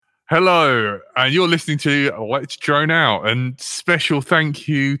Hello, and you're listening to Let's Drone Out. And special thank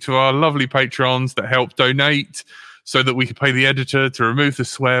you to our lovely patrons that help donate so that we can pay the editor to remove the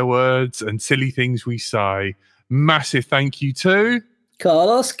swear words and silly things we say. Massive thank you to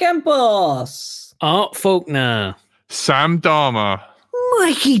Carlos Campos, Art Faulkner, Sam Dharma,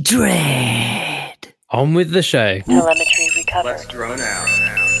 Mikey Dread. On with the show. Telemetry recovered. Let's Drone Out.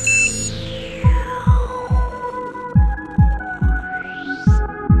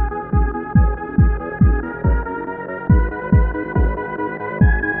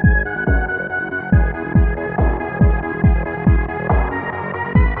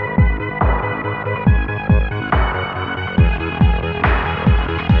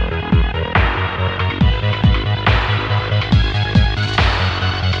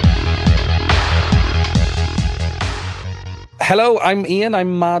 Hello, I'm Ian.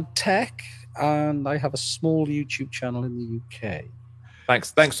 I'm Mad Tech, and I have a small YouTube channel in the UK.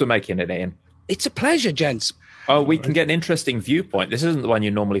 Thanks for making it, Ian. It's a pleasure, gents. Oh, we can get an interesting viewpoint. This isn't the one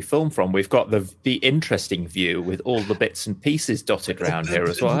you normally film from. We've got the interesting view with all the bits and pieces dotted around here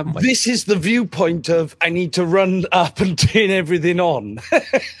as well, haven't we? This is the viewpoint of I need to run up and turn everything on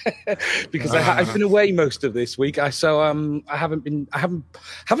because I've been away most of this week. I haven't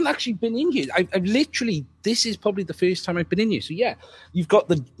actually been in here. I've literally, this is probably the first time I've been in here. So yeah, you've got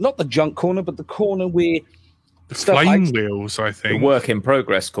not the junk corner, but the corner where the flame wheels, I think. The work in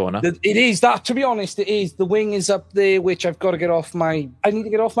progress corner. It is that, to be honest, it is. The wing is up there, which I've got to get off I need to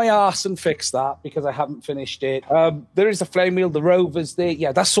get off my arse and fix that because I haven't finished it. There is a flame wheel, the Rover's there.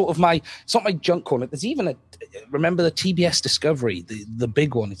 Yeah, that's sort of it's not my junk corner. There's even remember the TBS Discovery, the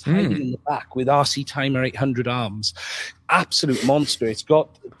big one. It's hiding in the back with RC Timer 800 arms. Absolute monster. It's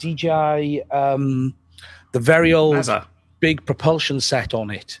got DJI, the very old big propulsion set on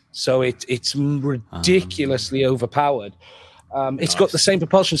it, so it's ridiculously overpowered. It's got the same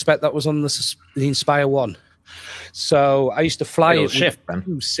propulsion spec that was on the Inspire 1. So I used to fly it shift, with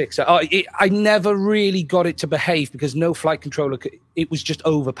 2.6. I never really got it to behave because no flight controller it was just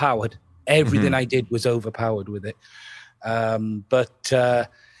overpowered. Everything I did was overpowered with it. That's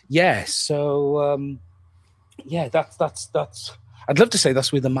I'd love to say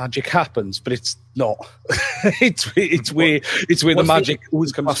that's where the magic happens, but it's not. it's where the magic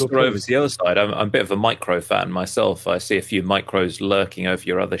always comes to a over to the other side. I'm a bit of a micro fan myself. I see a few micros lurking over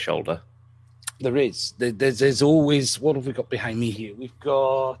your other shoulder. There is. There's always. What have we got behind me here?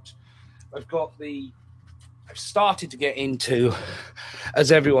 I've started to get into,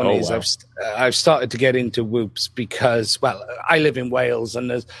 as everyone is. Wow. I've started to get into whoops because, well, I live in Wales, and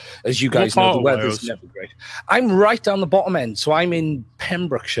as you guys know, the weather's never great. I'm right down the bottom end, so I'm in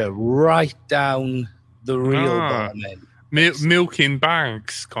Pembrokeshire, right down the real bottom end. Milk in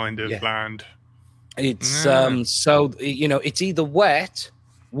bags kind of land. It's so it's either wet,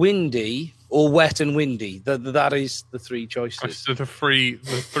 windy, or wet and windy. That is the three choices. So the three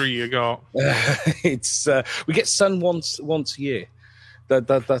you got. It's we get sun once a year.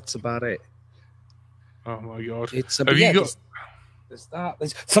 That's about it. Oh my god! There's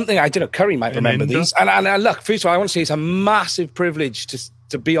something I don't know. Curry might remember these. And look, first of all, I want to say it's a massive privilege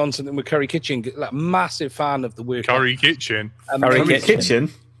to be on something with Curry Kitchen. Like, massive fan of the work. Curry Kitchen. Curry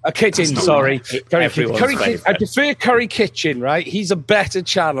Kitchen. A kitchen, sorry. Curry Kitchen. I prefer Curry Kitchen, right? He's a better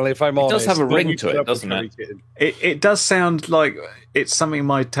channel, if I'm honest. It does have a ring to it, doesn't it? It does sound like it's something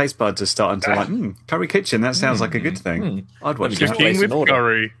my taste buds are starting to like. Curry Kitchen, that sounds like a good thing. I'd watch that. Cooking with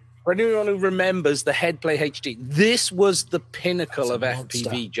curry. For anyone who remembers the Headplay HD, this was the pinnacle of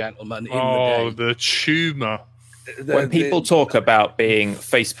FPV, gentlemen, in the day. The tumour. When people talk about being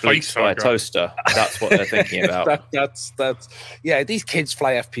face bleached by a toaster, that's what they're thinking about. That's these kids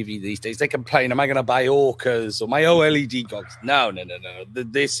fly FPV these days. They complain, am I going to buy Orcas or my OLED goggles? No.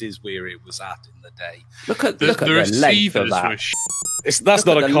 This is where it was at in the day. Look at the length of that. That's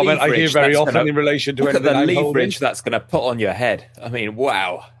not a comment I hear very often in relation to anything. Look at the leverage that's going to put on your head. I mean,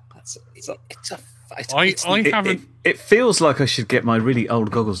 wow. It feels like I should get my really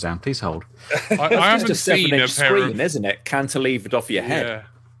old goggles down. Please hold. I haven't seen a pair screen, isn't it? Cantilevered off your head.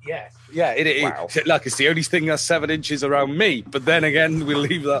 Yeah. Wow. Like it's the only thing that's 7 inches around me. But then again, we'll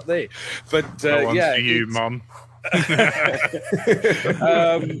leave that there. But to you, Mum.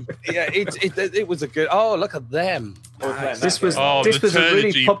 It was a good. Oh, look at them! This was a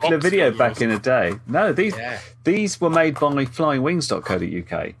really popular video back in the day. No, these were made by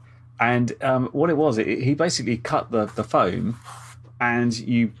FlyingWings.co.uk, and what it was, he basically cut the foam, and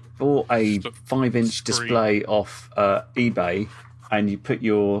you bought a 5-inch display off eBay, and you put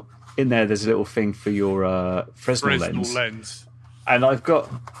in there. There's a little thing for your Fresnel lens, and I've got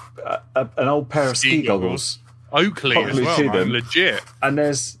an old pair of ski goggles. Oakley as well, legit. And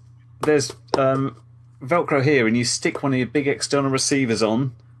there's there's Velcro here, and you stick one of your big external receivers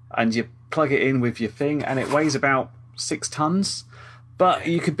on, and you plug it in with your thing, and it weighs about 6 tons. But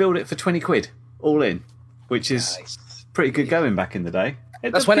you could build it for 20 quid, all in, which is pretty good going back in the day.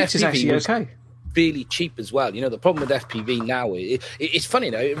 That's when FPV actually was okay. really cheap as well. You know, the problem with FPV now, it's funny,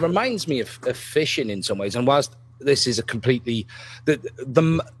 though. It reminds me of fishing in some ways. And whilst this is a completely...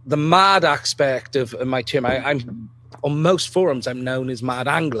 The mad aspect of my term, I'm on most forums, I'm known as Mad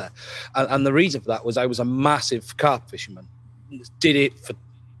Angler. And the reason for that was I was a massive carp fisherman. Did it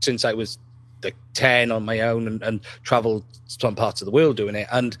since I was 10 on my own and travelled some parts of the world doing it.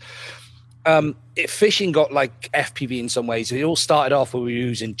 And fishing got like FPV in some ways. It all started off where we were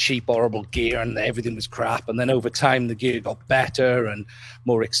using cheap, horrible gear and everything was crap. And then over time, the gear got better and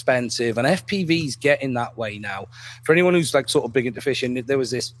more expensive. And FPV's getting that way now. For anyone who's like sort of big into fishing, there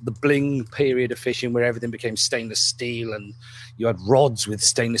was the bling period of fishing where everything became stainless steel and you had rods with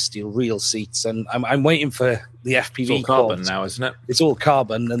stainless steel reel seats. And I'm waiting for the FPV it's all carbon quads. now, isn't it? It's all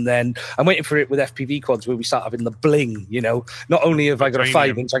carbon. And then I'm waiting for it with FPV quads where we start having the bling, you know. Not only have I got a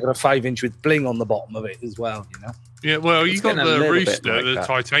 5-inch, I got a 5-inch with bling on the bottom of it as well, you know. Yeah, well, you got the rooster, like the that.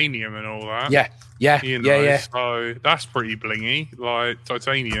 Titanium and all that. Yeah. So that's pretty blingy, like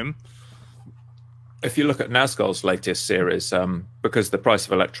titanium. If you look at Nazgul's latest series, because the price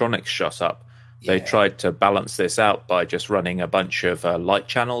of electronics shot up, they tried to balance this out by just running a bunch of light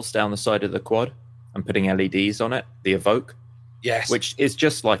channels down the side of the quad and putting LEDs on it, the Evoke. Yes. Which is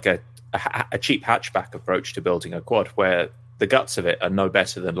just like a cheap hatchback approach to building a quad, where the guts of it are no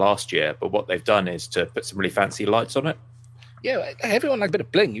better than last year, but what they've done is to put some really fancy lights on it. Yeah, everyone likes a bit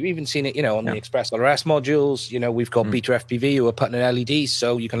of bling. You've even seen it, you know, on the Express RS modules. You know, we've got Beta FPV who are putting in LEDs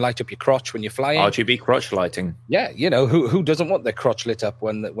so you can light up your crotch when you're flying. RGB crotch lighting. Yeah, you know, who doesn't want their crotch lit up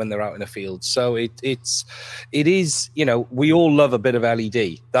when they're out in a field? So it is, you know, we all love a bit of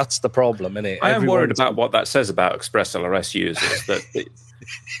LED. That's the problem, isn't it? I am worried about what that says about Express LRS users, that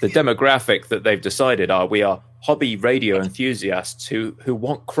the demographic that they've decided we are hobby radio enthusiasts who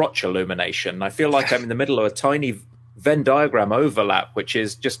want crotch illumination. I feel like I'm in the middle of a tiny Venn diagram overlap, which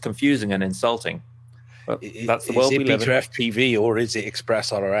is just confusing and insulting. But that's the world we live in. Is it Beta FPV or is it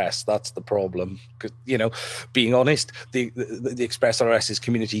Express RS? That's the problem. Because, you know, being honest, the Express RS's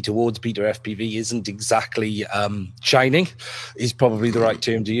community towards Beta FPV isn't exactly shining, is probably the right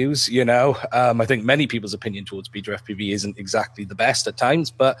term to use. You know, I think many people's opinion towards Beta FPV isn't exactly the best at times,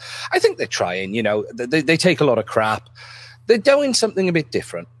 but I think they're trying. You know, they take a lot of crap. They're doing something a bit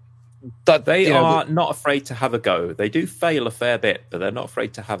different. But they are not afraid to have a go. They do fail a fair bit, but they're not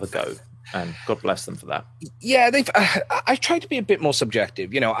afraid to have a go. And God bless them for that. Yeah, I've tried to be a bit more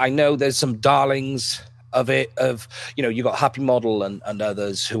subjective. You know, I know there's some darlings of it, you know, you got Happy Model and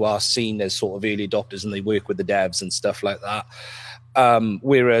others who are seen as sort of early adopters and they work with the devs and stuff like that.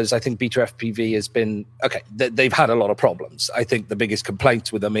 Whereas I think Beta FPV has been, they've had a lot of problems. I think the biggest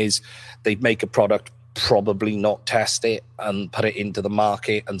complaint with them is they make a product, probably not test it and put it into the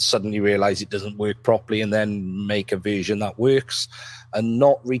market and suddenly realize it doesn't work properly and then make a version that works and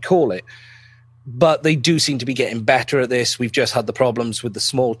not recall it. But they do seem to be getting better at this. We've just had the problems with the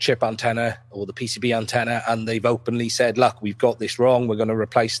small chip antenna or the PCB antenna, and they've openly said, look, we've got this wrong. We're going to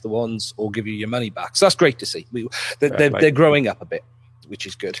replace the ones or give you your money back. So that's great to see. They're growing up a bit, which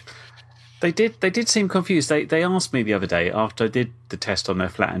is good. They did seem confused. They asked me the other day after I did the test on their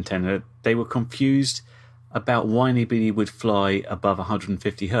flat antenna. They were confused about why anybody would fly above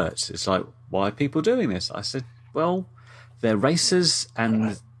 150 hertz. It's like, why are people doing this? I said, well, they're racers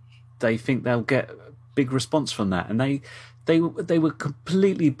and they think they'll get a big response from that. And they were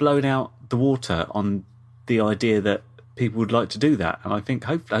completely blown out the water on the idea that people would like to do that. And I think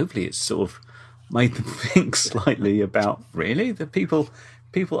hopefully it's sort of made them think slightly about, really, that people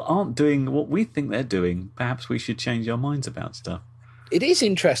aren't doing what we think they're doing. Perhaps we should change our minds about stuff. It is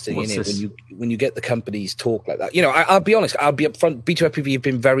interesting, when you get the companies talk like that. You know, I'll be honest, I'll be upfront. Beta FPV have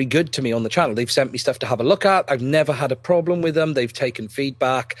been very good to me on the channel. They've sent me stuff to have a look at. I've never had a problem with them. They've taken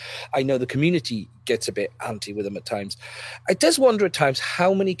feedback. I know the community gets a bit anti with them at times. I just wonder at times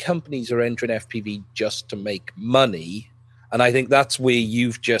how many companies are entering FPV just to make money. And I think that's where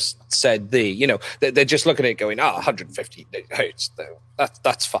you've just said you know, they're just looking at it going, 150 hertz,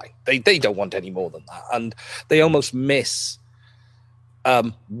 that's fine. They don't want any more than that. And they almost miss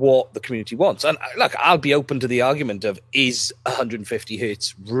what the community wants. And look, I'll be open to the argument of, is 150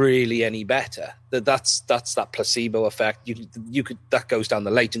 hertz really any better? That's that placebo effect. You could that goes down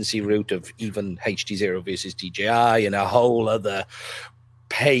the latency route of even HD0 versus DJI and a whole other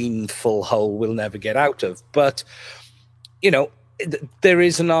painful hole we'll never get out of. But you know, there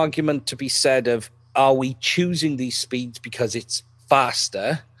is an argument to be said of, are we choosing these speeds because it's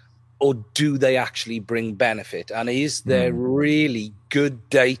faster, or do they actually bring benefit? And is there really good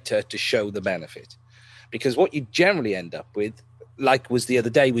data to show the benefit? Because what you generally end up with, like was the other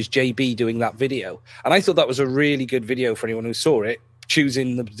day, was JB doing that video. And I thought that was a really good video for anyone who saw it,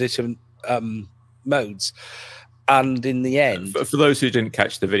 choosing the different modes. And in the end... For those who didn't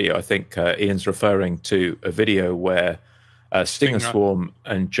catch the video, I think Ian's referring to a video where Stinger Swarm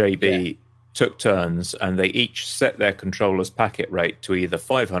and JB took turns, and they each set their controller's packet rate to either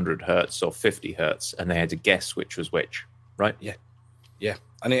 500 hertz or 50 hertz, and they had to guess which was which, right? Yeah.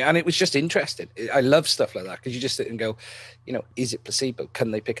 And it was just interesting. I love stuff like that, because you just sit and go, is it placebo?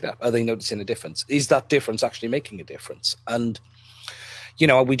 Can they pick it up? Are they noticing a difference? Is that difference actually making a difference? And,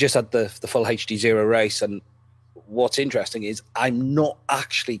 we just had the full HD0 race, and what's interesting is I'm not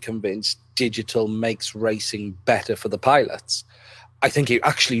actually convinced digital makes racing better for the pilots. I think it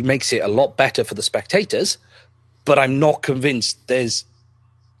actually makes it a lot better for the spectators, but I'm not convinced there's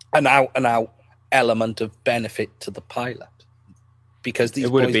an out-and-out element of benefit to the pilot. Because it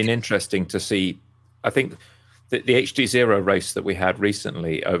would have been interesting to see, I think, the HD0 race that we had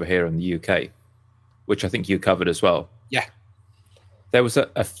recently over here in the UK, which I think you covered as well. Yeah. There was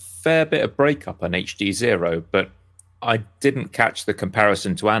a fair bit of breakup on HD0, but I didn't catch the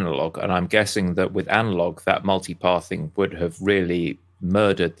comparison to analog, and I'm guessing that with analog, that multipathing would have really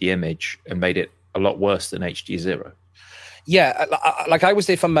murdered the image and made it a lot worse than HD0. Yeah, like I was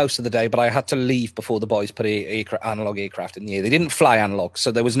there for most of the day, but I had to leave before the boys put analog aircraft in the air. They didn't fly analog,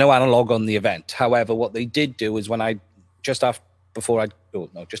 so there was no analog on the event. However, what they did do is just after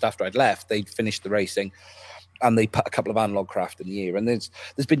I'd left, they finished the racing, and they put a couple of analog craft in the air. And there's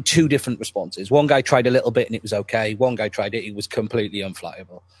been two different responses. One guy tried a little bit and it was okay. One guy tried it was completely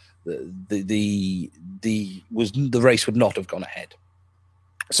unflyable. The race would not have gone ahead.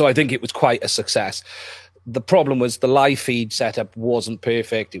 So I think it was quite a success. The problem was the live feed setup wasn't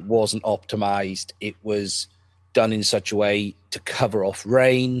perfect. It wasn't optimized. It was done in such a way to cover off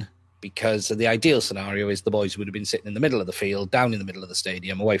rain, because the ideal scenario is the boys would have been sitting in the middle of the field, down in the middle of the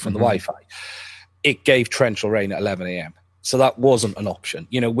stadium, away from the Wi-Fi. It gave torrential rain at 11 a.m. So that wasn't an option.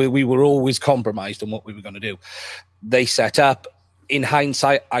 We were always compromised on what we were going to do. They set up. In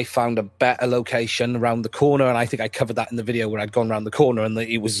hindsight, I found a better location around the corner, and I think I covered that in the video where I'd gone around the corner, and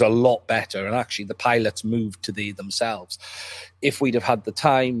it was a lot better. And actually, the pilots moved to themselves. If we'd have had the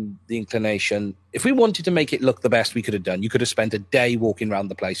time, the inclination, if we wanted to make it look the best we could have done, you could have spent a day walking around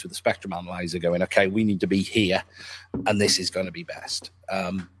the place with a spectrum analyzer going, okay, we need to be here, and this is going to be best.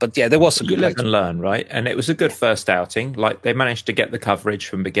 But yeah, there was some good... You live and learn, right? And it was a good first outing. Like, they managed to get the coverage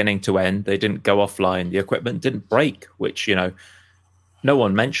from beginning to end. They didn't go offline. The equipment didn't break, which, no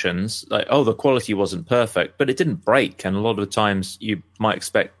one mentions, like, the quality wasn't perfect, but it didn't break. And a lot of the times you might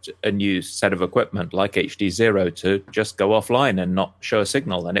expect a new set of equipment like HD0 to just go offline and not show a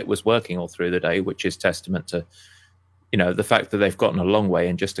signal. And it was working all through the day, which is testament to, the fact that they've gotten a long way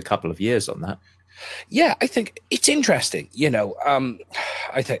in just a couple of years on that. Yeah, I think it's interesting.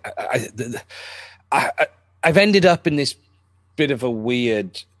 I think I've ended up in this bit of a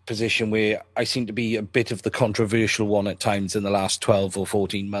weird position where I seem to be a bit of the controversial one at times in the last 12 or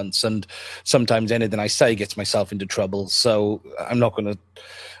 14 months, and sometimes anything I say gets myself into trouble. So I'm not going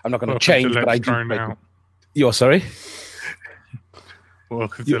to change. But I do. You're sorry.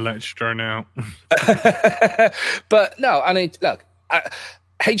 Welcome to Let's Drone Out. But no, look,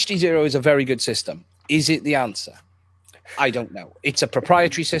 HD0 is a very good system. Is it the answer? I don't know. It's a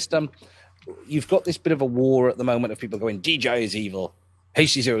proprietary system. You've got this bit of a war at the moment of people going, DJI is evil,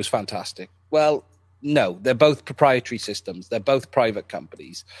 HD0 is fantastic. Well, no, they're both proprietary systems. They're both private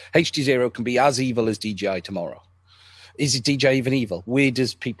companies. HD0 can be as evil as DJI tomorrow. Is it DJI even evil? Where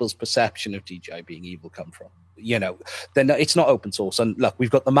does people's perception of DJI being evil come from? It's not open source. And look, we've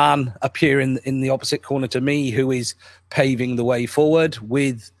got the man up here in the opposite corner to me who is paving the way forward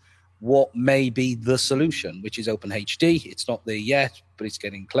with what may be the solution, which is OpenHD. It's not there yet, but it's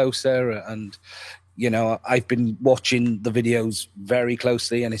getting closer. And I've been watching the videos very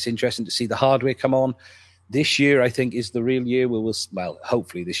closely, and it's interesting to see the hardware come on. This year, I think, is the real year where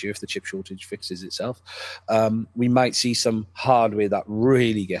hopefully this year, if the chip shortage fixes itself, we might see some hardware that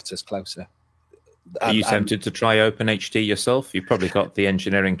really gets us closer. Are you tempted to try OpenHD yourself? You've probably got the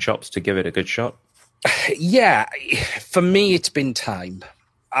engineering chops to give it a good shot. Yeah, for me, it's been time.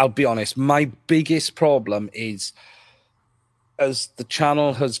 I'll be honest. My biggest problem is, as the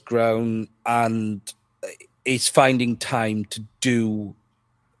channel has grown and it's finding time to do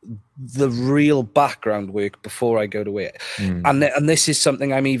the real background work before I go to it. And this is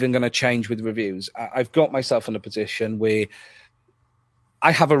something I'm even going to change with reviews. I've got myself in a position where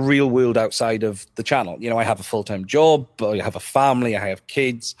I have a real world outside of the channel. I have a full-time job, I have a family, I have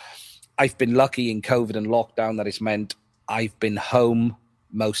kids. I've been lucky in COVID and lockdown that it's meant I've been home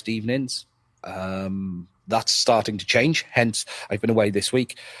most evenings. That's starting to change. Hence, I've been away this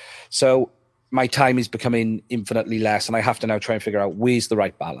week. So my time is becoming infinitely less, and I have to now try and figure out where's the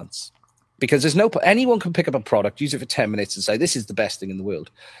right balance. Because anyone can pick up a product, use it for 10 minutes and say, this is the best thing in the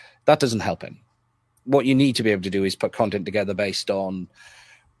world. That doesn't help any. What you need to be able to do is put content together based on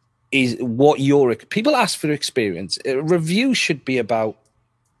people ask for experience. A review should be about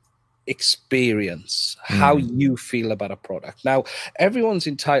experience, how you feel about a product. Now, everyone's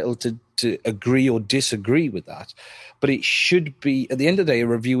entitled to agree or disagree with that, but it should be, at the end of the day, a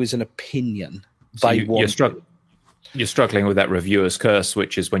review is an opinion by one. You're struggling with that reviewer's curse,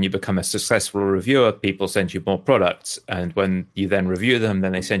 which is when you become a successful reviewer, people send you more products. And when you then review them,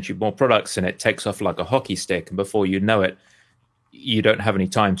 then they send you more products, and it takes off like a hockey stick. And before you know it, you don't have any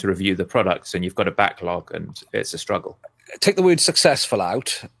time to review the products, and you've got a backlog, and it's a struggle. Take the word successful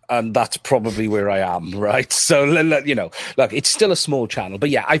out, and that's probably where I am, right? So, look, it's still a small channel. But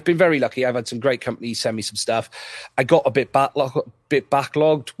yeah, I've been very lucky. I've had some great companies send me some stuff. I got a bit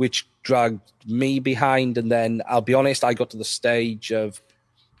backlogged, which dragged me behind. And then I'll be honest, I got to the stage of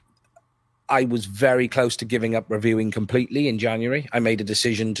I was very close to giving up reviewing completely in January. I made a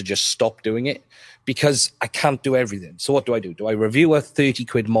decision to just stop doing it because I can't do everything. So what do? Do I review a 30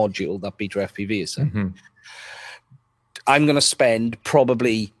 quid module that Beta FPV is saying? Mm-hmm. I'm going to spend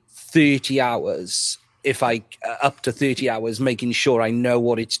probably 30 hours, up to 30 hours, making sure I know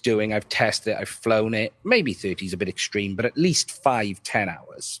what it's doing. I've tested it, I've flown it. Maybe 30 is a bit extreme, but at least 5-10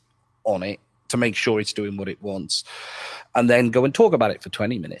 hours on it to make sure it's doing what it wants. And then go and talk about it for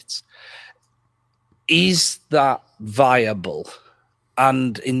 20 minutes. Is that viable?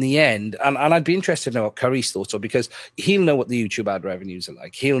 And in the end, and I'd be interested to know what Curry's thoughts are, because he'll know what the YouTube ad revenues are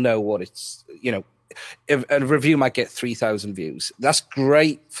like. He'll know what it's, if a review might get 3,000 views. That's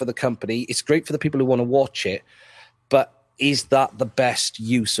great for the company. It's great for the people who want to watch it. But is that the best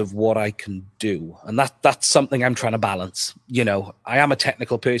use of what I can do? And that's something I'm trying to balance. I am a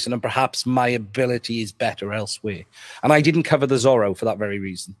technical person, and perhaps my ability is better elsewhere. And I didn't cover the Zorro for that very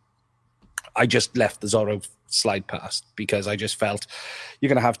reason. I just left the Zorro slide past because I just felt you're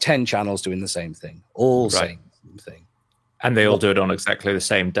going to have 10 channels doing the same thing, same thing. And they all do it on exactly the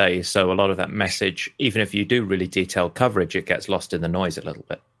same day. So a lot of that message, even if you do really detailed coverage, it gets lost in the noise a little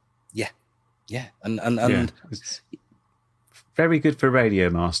bit. Yeah. And it's very good for Radio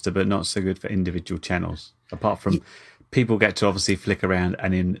Master, but not so good for individual channels. Apart from people get to obviously flick around,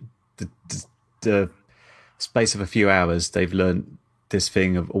 and in the space of a few hours, they've learned this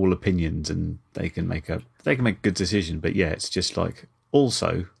thing of all opinions, and they can make a good decision. But yeah, it's just like,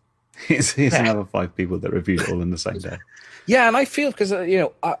 also, here's another 5 people that reviewed it all in the same day. Yeah, and I feel, because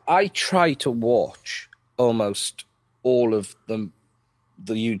I try to watch almost all of the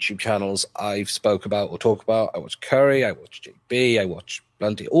YouTube channels I've spoke about or talk about. I watch Curry, I watch JB, I watch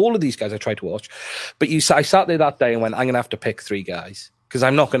Blunty. All of these guys I try to watch. But I sat there that day and went, I'm going to have to pick 3 guys because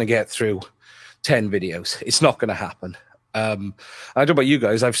I'm not going to get through 10 videos. It's not going to happen. I don't know about you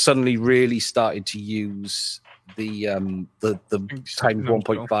guys. I've suddenly really started to use the times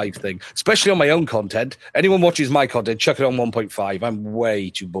 1.5 thing, especially on my own content. Anyone watches my content, chuck it on 1.5. I'm way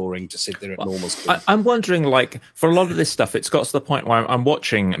too boring to sit there at normal speed. I'm wondering, for a lot of this stuff, it's got to the point where I'm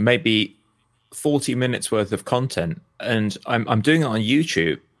watching maybe 40 minutes worth of content, and I'm doing it on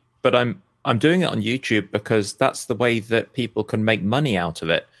YouTube, but I'm doing it on YouTube because that's the way that people can make money out of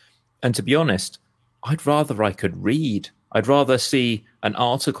it. And to be honest, I'd rather I could read. I'd rather see an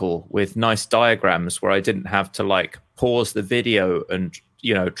article with nice diagrams where I didn't have to pause the video and,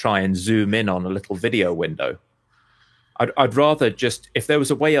 try and zoom in on a little video window. I'd rather just, if there was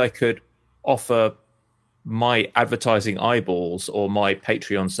a way I could offer my advertising eyeballs or my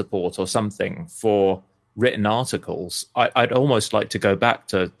Patreon support or something for written articles, I'd almost like to go back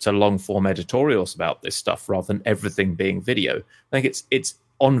to long form editorials about this stuff rather than everything being video. I think it's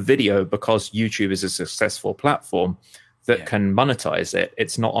on video because YouTube is a successful platform that can monetize it.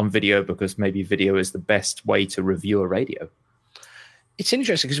 It's not on video because maybe video is the best way to review a radio. It's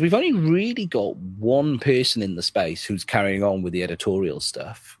interesting because we've only really got one person in the space who's carrying on with the editorial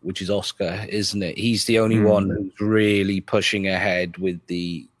stuff, which is Oscar, isn't it? He's the only one who's really pushing ahead with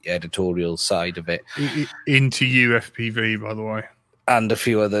the editorial side of it. Into UFPV, by the way. And a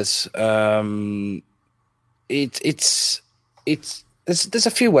few others. There's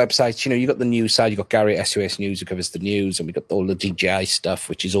a few websites, you've got the news side, you've got Gary at SOS News who covers the news, and we've got all the DJI stuff,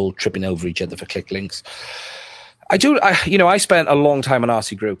 which is all tripping over each other for click links. I spent a long time on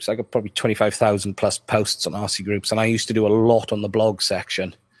RC groups. I got probably 25,000 plus posts on RC groups, and I used to do a lot on the blog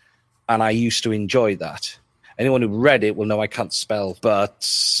section, and I used to enjoy that. Anyone who read it will know I can't spell, but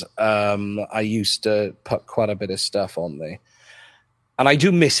I used to put quite a bit of stuff on there. And I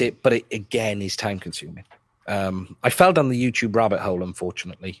do miss it, but it, again, is time-consuming. I fell down the YouTube rabbit hole,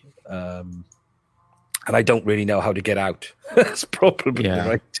 unfortunately. And I don't really know how to get out. That's probably the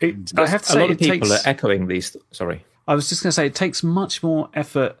right thing. I have to say, a lot of people are echoing these. Sorry. I was just going to say, it takes much more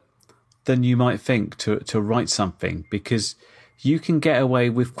effort than you might think to write something, because you can get away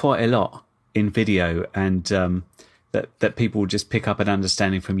with quite a lot in video, and that people will just pick up an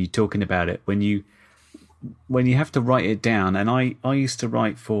understanding from you talking about it. When you have to write it down, and I used to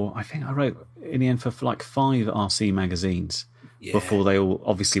write for, I think I wrote in the end for like 5 RC magazines before they all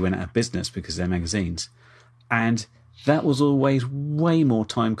obviously went out of business because they're magazines. And that was always way more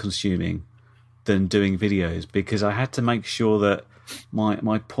time consuming than doing videos, because I had to make sure that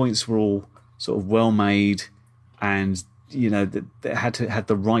my points were all sort of well made, and that had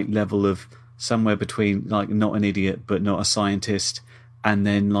the right level of somewhere between like not an idiot but not a scientist. And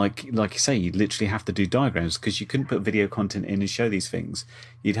then like you say, you literally have to do diagrams, because you couldn't put video content in and show these things.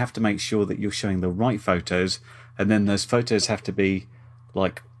 You'd have to make sure that you're showing the right photos, and then those photos have to be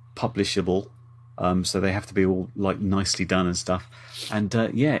like publishable. So they have to be all like nicely done and stuff. And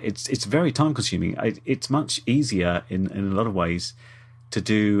it's very time consuming. It's much easier in a lot of ways to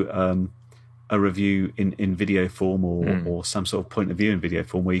do a review in video form or some sort of point of view in video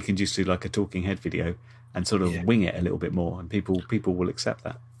form, where you can just do like a talking head video and sort of wing it a little bit more, and people will accept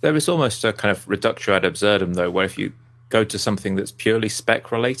that. There is almost a kind of reductio ad absurdum, though, where if you go to something that's purely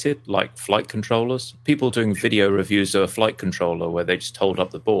spec related, like flight controllers, people doing video reviews of a flight controller where they just hold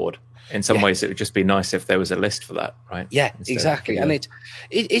up the board. In some ways, it would just be nice if there was a list for that, right? Yeah, exactly. And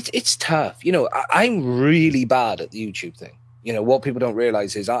it's tough. I'm really bad at the YouTube thing. What people don't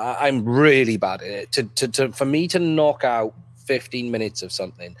realize is I'm really bad at it. For me to knock out 15 minutes of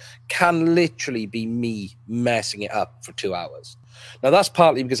something can literally be me messing it up for 2 hours. Now, that's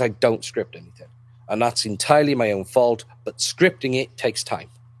partly because I don't script anything, and that's entirely my own fault, but scripting it takes time.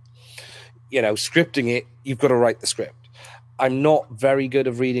 Scripting it, you've got to write the script. I'm not very good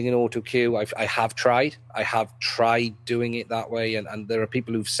at reading an auto cue. I have tried doing it that way, and there are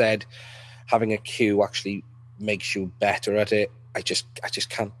people who've said having a cue actually makes you better at it. I just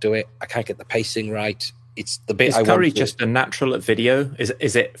can't do it. I can't get the pacing right. It's the bit. Is Curry just a natural at video?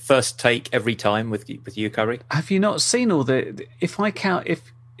 Is it first take every time with you, Curry? Have you not seen all the? If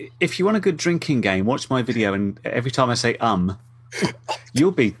you want a good drinking game, watch my video, and every time I say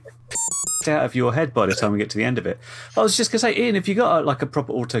you'll be out of your head by the time we get to the end of it. I was just going to say, Ian, if you got like a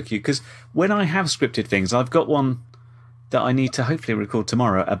proper auto cue, because when I have scripted things, I've got one that I need to hopefully record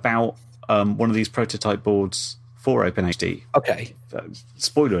tomorrow about one of these prototype boards for OpenHD. Okay.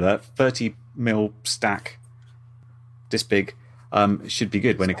 Spoiler alert: 30mm stack, this big, should be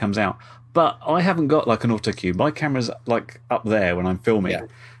good when it comes out. But I haven't got like an auto cue. My camera's like up there when I'm filming,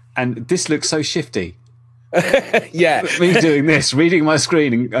 and this looks so shifty. Me doing this, reading my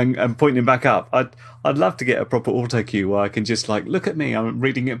screen and pointing back up. I'd love to get a proper auto cue where I can just like, look at me, I'm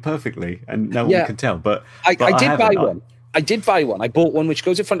reading it perfectly, and no one can tell. But I did buy one. I did buy one. I bought one which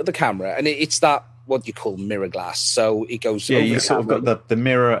goes in front of the camera, and it's that what you call mirror glass. So it goes. Yeah, you sort of got the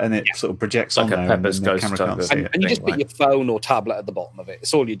mirror, and it sort of projects like on a there. Pepper's Ghost type of and you just put your phone or tablet at the bottom of it.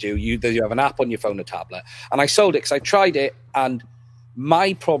 It's all you do. You have an app on your phone or tablet. And I sold it because I tried it, and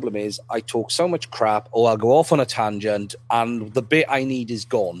my problem is I talk so much crap, or I'll go off on a tangent, and the bit I need is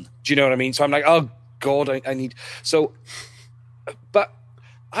gone. Do you know what I mean? So I'm like, oh God, I need. So, but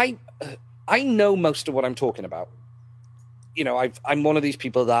I know most of what I'm talking about. I'm one of these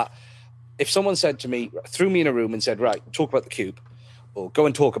people that if someone said to me, threw me in a room and said, right, talk about the cube, or go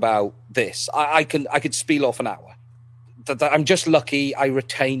and talk about this, I could spiel off an hour. I'm just lucky I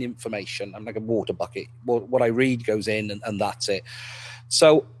retain information. I'm like a water bucket. What I read goes in, and that's it.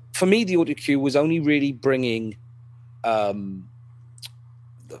 So for me, the audio cue was only really bringing, probably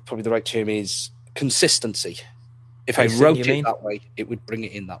the right term is consistency. If I wrote it that way, it would bring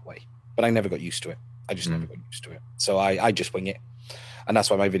it in that way. But I never got used to it. I just never got used to it. So I just wing it. And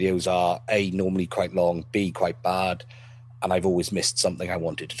that's why my videos are A, normally quite long, B, quite bad. And I've always missed something I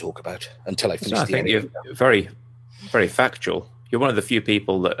wanted to talk about until I finished the edit. I think you're very, very factual. You're one of the few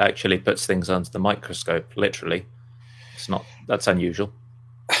people that actually puts things under the microscope, literally. That's unusual.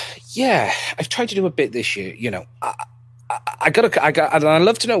 Yeah, I've tried to do a bit this year. And I'd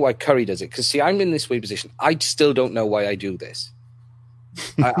love to know why Curry does it, because see, I'm in this weird position. I still don't know why I do this.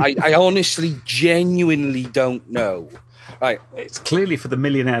 I honestly, genuinely don't know. Right, it's clearly for the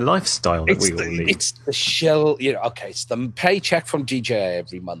millionaire lifestyle that we all lead. It's the shell, it's the paycheck from DJI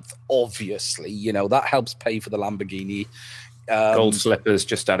every month. Obviously, that helps pay for the Lamborghini. Gold slippers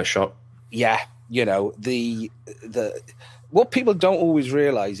just out of shot. Yeah, the what people don't always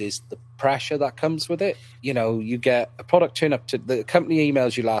realize is the pressure that comes with it. You get a product turn up to the company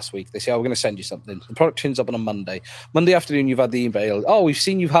emails you last week. They say, we're going to send you something. The product turns up on a Monday. Monday afternoon, you've had the email. Oh, we've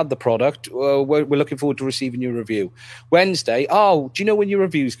seen you've had the product. We're looking forward to receiving your review. Wednesday, oh, do you know when your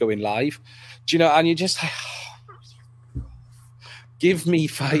review's going live? Do you know? And you're just like, give me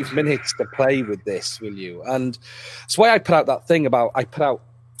 5 minutes to play with this, will you? And that's why I put out that thing I put out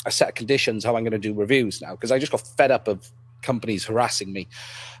a set of conditions how I'm going to do reviews now, because I just got fed up of companies harassing me.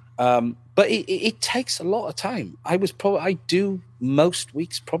 But it takes a lot of time. I do most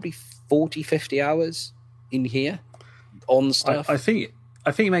weeks probably 40, 50 hours in here on stuff. I think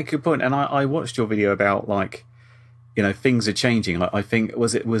you make a good point. And I watched your video about things are changing. Like, I think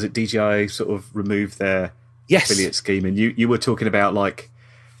was it DJI sort of removed their affiliate scheme, and you were talking about like,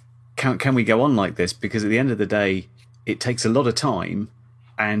 can we go on like this? Because at the end of the day, it takes a lot of time,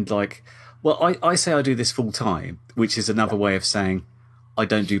 and like, well, I say I do this full time, which is another way of saying I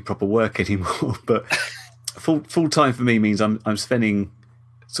don't do proper work anymore. But full time for me means I'm spending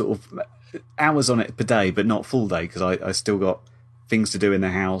sort of hours on it per day, but not full day, because I still got things to do in the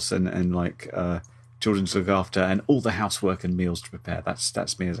house and like children to look after and all the housework and meals to prepare.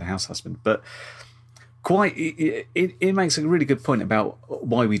 That's me as a house husband. But it makes a really good point about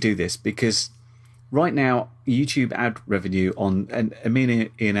why we do this, because right now YouTube ad revenue and me and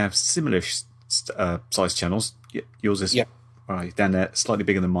Ian have similar size channels. Yours is right down there, slightly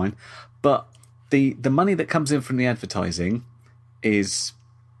bigger than mine, but the money that comes in from the advertising is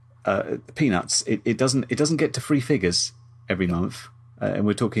peanuts. It doesn't get to 3 figures every month, and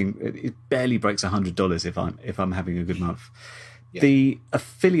we're talking it barely breaks $100 if I'm having a good month. Yeah. The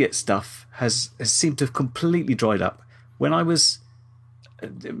affiliate stuff has seemed to have completely dried up. When I was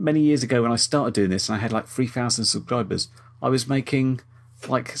many years ago, when I started doing this and I had like 3,000 subscribers, I was making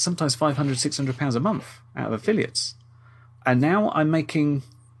like sometimes £500-600 a month out of affiliates, and now I'm making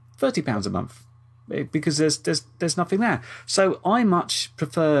 £30 a month because there's nothing there. So I much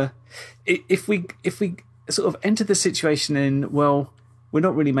prefer if we sort of enter the situation in, well, we're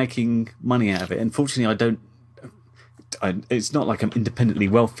not really making money out of it. Unfortunately, it's not like I'm independently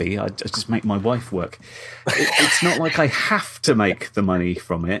wealthy. I just make my wife work. It's not like I have to make the money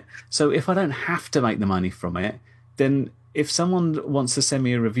from it. So if I don't have to make the money from it, then if someone wants to send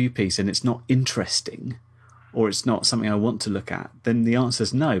me a review piece and it's not interesting, or it's not something I want to look at, then the answer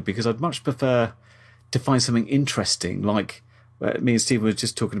is no, because I'd much prefer to find something interesting. Like me and Steve were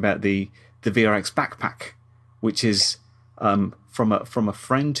just talking about the VRX backpack, which is from a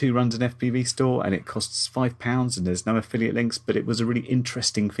friend who runs an FPV store, and it costs £5 and there's no affiliate links, but it was a really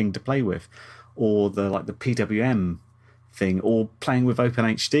interesting thing to play with. Or the PWM thing, or playing with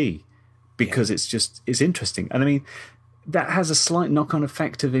OpenHD, because it's interesting. And I mean, that has a slight knock-on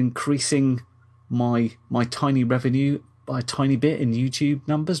effect of increasing my tiny revenue by a tiny bit in YouTube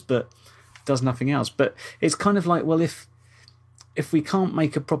numbers, but does nothing else. But it's kind of like, well, if we can't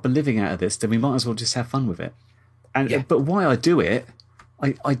make a proper living out of this, then we might as well just have fun with it. But why I do it,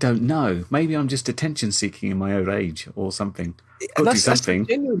 I don't know. Maybe I'm just attention seeking in my old age or something. That's the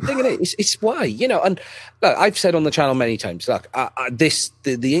genuine thing, isn't it? It's why, and look, I've said on the channel many times, look,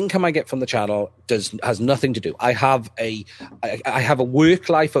 the income I get from the channel has nothing to do. I have a work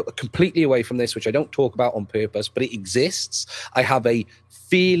life completely away from this, which I don't talk about on purpose, but it exists. I have a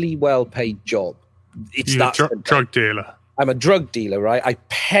fairly well paid job. You're a drug dealer. I'm a drug dealer, right? I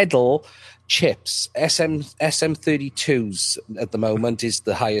peddle chips. SM32s at the moment is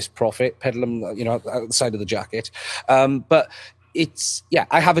the highest profit. Peddle them, outside of the jacket. But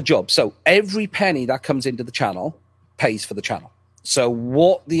I have a job. So every penny that comes into the channel pays for the channel. So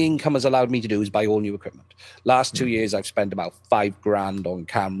what the income has allowed me to do is buy all new equipment. Last 2 years, I've spent about $5,000 on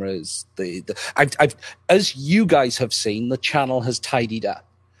cameras. I've, as you guys have seen, the channel has tidied up,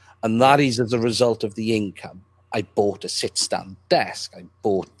 and that is as a result of the income. I bought a sit-stand desk. I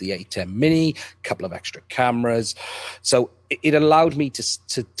bought the A10 Mini, a couple of extra cameras. So it allowed me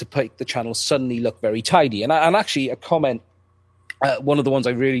to make the channel suddenly look very tidy. And actually, a comment, one of the ones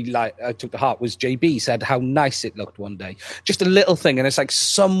I really took to heart was JB said how nice it looked one day. Just a little thing. And it's like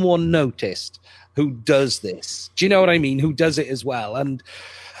someone noticed who does this. Do you know what I mean? Who does it as well? And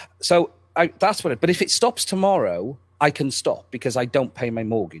so that's what but if it stops tomorrow, I can stop because I don't pay my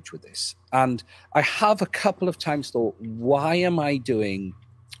mortgage with this. And I have a couple of times thought, why am I doing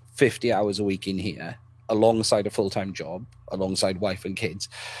 50 hours a week in here alongside a full-time job, alongside wife and kids?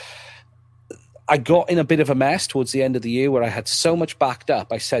 I got in a bit of a mess towards the end of the year where I had so much backed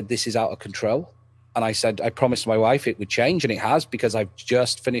up. I said, this is out of control. And I said, I promised my wife it would change, and it has, because I've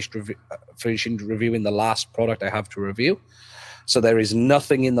just finished reviewing the last product I have to review. So there is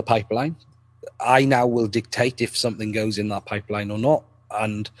nothing in the pipeline. I now will dictate if something goes in that pipeline or not.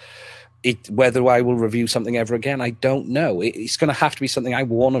 And whether I will review something ever again, I don't know. It's going to have to be something I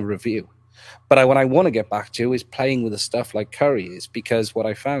want to review. But what I want to get back to is playing with the stuff like Curry is, because what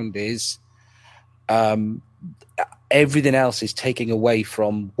I found is everything else is taking away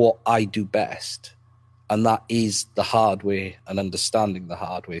from what I do best. And that is the hardware and understanding the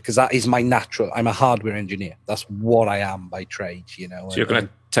hardware, because that is my natural. I'm a hardware engineer. That's what I am by trade, you know. So you're going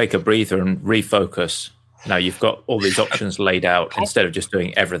to take a breather and refocus. Now you've got all these options laid out instead of just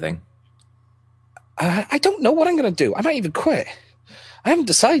doing everything. I don't know what I'm going to do. I might even quit. I haven't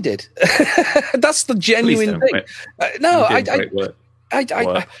decided. That's the genuine thing.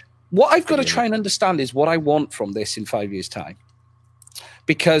 What I've got to try and understand is what I want from this in 5 years' time,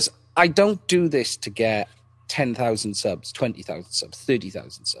 because I don't do this to get 10,000 subs, 20,000 subs,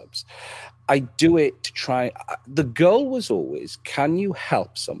 30,000 subs. I do it to try. The goal was always, can you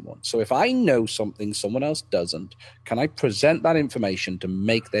help someone? So if I know something someone else doesn't, can I present that information to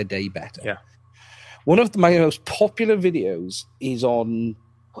make their day better? Yeah. One of my most popular videos is on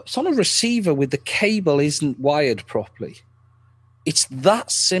a receiver with the cable isn't wired properly. It's that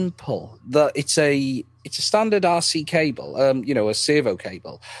simple. It's a standard RC cable, a servo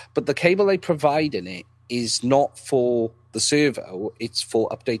cable, but the cable they provide in it is not for the servo. It's for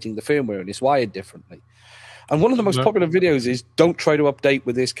updating the firmware, and it's wired differently. And one of the most popular videos is, don't try to update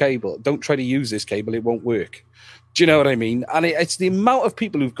with this cable. Don't try to use this cable. It won't work. Do you know what I mean? And it's the amount of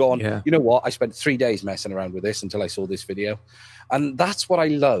people who've gone, you know what? I spent 3 days messing around with this until I saw this video. And that's what I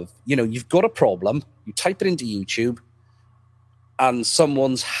love. You know, you've got a problem. You type it into YouTube, and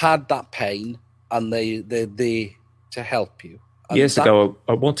someone's had that pain, and they're there to help you. And years ago,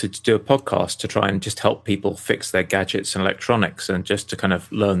 I wanted to do a podcast to try and just help people fix their gadgets and electronics, and just to kind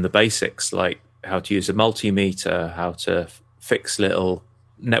of learn the basics, like how to use a multimeter, how to fix little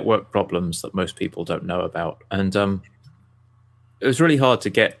network problems that most people don't know about. And it was really hard to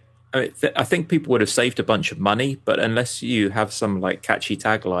get. I think people would have saved a bunch of money, but unless you have some like catchy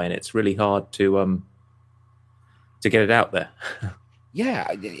tagline, it's really hard to get it out there. Yeah,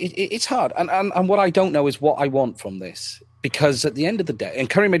 it's hard. And what I don't know is what I want from this. Because at the end of the day, and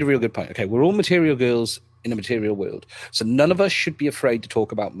Curry made a real good point. Okay, we're all material girls in a material world. So none of us should be afraid to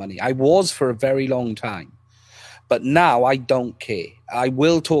talk about money. I was for a very long time. But now I don't care. I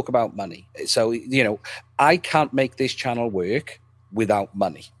will talk about money. So, you know, I can't make this channel work without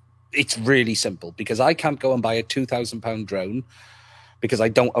money. It's really simple, because I can't go and buy a £2,000 drone because I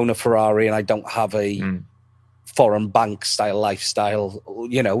don't own a Ferrari and I don't have a foreign bank style lifestyle,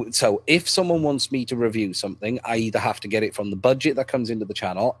 you know. So if someone wants me to review something, I either have to get it from the budget that comes into the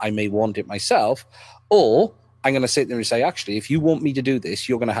channel, I may want it myself, or I'm going to sit there and say, actually, if you want me to do this,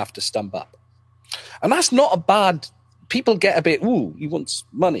 you're going to have to stump up. And that's not a bad. People get a bit, he wants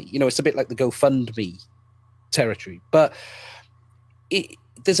money. You know, it's a bit like the GoFundMe territory. But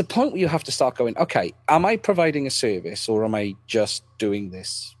there's a point where you have to start going, okay, am I providing a service, or am I just doing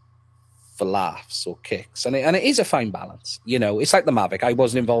this for laughs or kicks? And it is a fine balance. You know, it's like the Mavic. I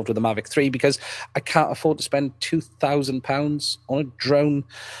wasn't involved with the Mavic 3 because I can't afford to spend £2,000 on a drone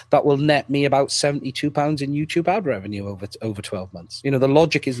that will net me about £72 in YouTube ad revenue over 12 months. You know, the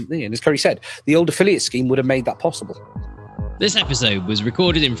logic isn't there. And as Curry said, the old affiliate scheme would have made that possible. This episode was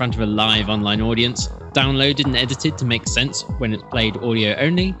recorded in front of a live online audience, downloaded and edited to make sense when it's played audio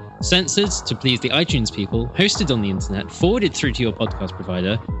only, censored to please the iTunes people, hosted on the internet, forwarded through to your podcast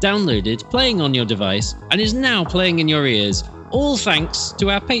provider, downloaded, playing on your device, and is now playing in your ears, all thanks to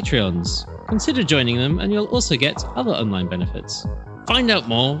our Patreons. Consider joining them and you'll also get other online benefits. Find out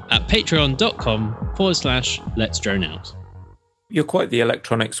more at patreon.com/Let's Drone Out. You're quite the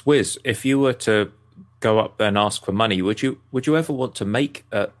electronics whiz. If you were to go up there and ask for money, would you ever want to make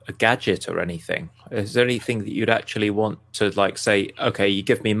a gadget or anything? Is there anything that you'd actually want to, like, say, okay, you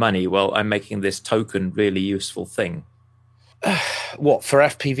give me money, well, I'm making this token really useful thing? What, for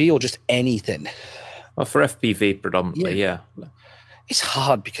FPV or just anything? Well, for FPV predominantly, yeah. It's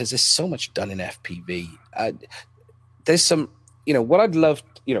hard because there's so much done in FPV. There's some, you know, what I'd love,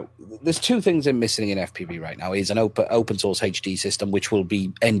 you know, there's two things I'm missing in FPV right now is an open source HD system, which will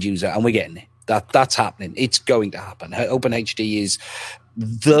be end user, and we're getting it. That's happening. It's going to happen. OpenHD is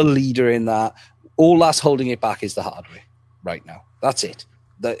the leader in that. All that's holding it back is the hardware right now. That's it.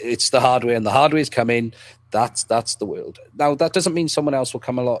 It's the hardware, and the hardware's come in. That's the world. Now, that doesn't mean someone else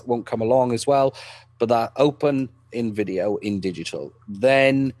won't come along as well, but that open in video, in digital.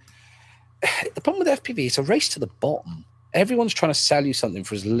 Then the problem with FPV, it's a race to the bottom. Everyone's trying to sell you something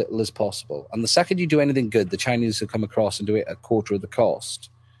for as little as possible. And the second you do anything good, the Chinese will come across and do it at a quarter of the cost.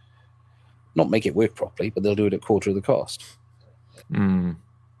 Not make it work properly, but they'll do it at a quarter of the cost.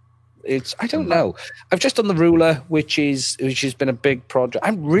 I don't know. I've just done the ruler, which has been a big project.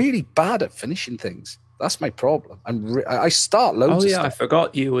 I'm really bad at finishing things. That's my problem. I start loads. Oh of yeah, stuff. I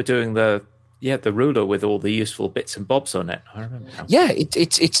forgot you were doing the ruler with all the useful bits and bobs on it. I remember. Yeah,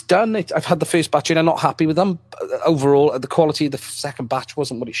 it's done. I've had the first batch in. I'm not happy with them. Overall, the quality of the second batch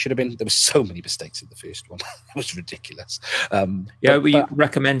wasn't what it should have been. There were so many mistakes in the first one. It was ridiculous. Were you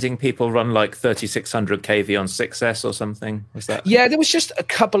recommending people run like 3600 kV on 6S or something? Was that? Yeah, there was just a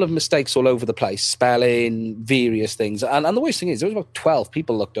couple of mistakes all over the place, spelling, various things. And the worst thing is, there was about 12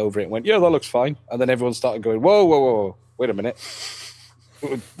 people looked over it and went, yeah, that looks fine. And then everyone started going, whoa, wait a minute.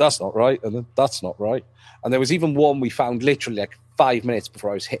 That's not right. And then that's not right. And there was even one we found literally like 5 minutes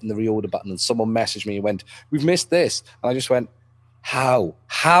before I was hitting the reorder button, and someone messaged me and went, we've missed this. And I just went, how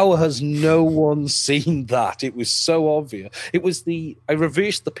has no one seen that? It was so obvious. It was I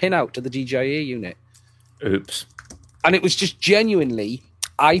reversed the pin out to the DJI unit. Oops. And it was just genuinely,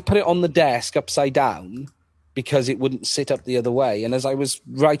 I put it on the desk upside down because it wouldn't sit up the other way. And as I was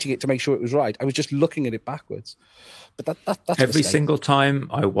writing it to make sure it was right, I was just looking at it backwards. But that's every single time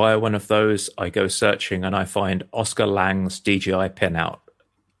I wire one of those, I go searching and I find Oscar Lang's DJI pinout.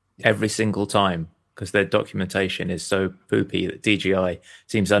 Every single time, because their documentation is so poopy that DJI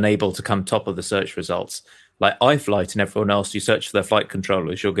seems unable to come top of the search results. Like iFlight and everyone else, you search for their flight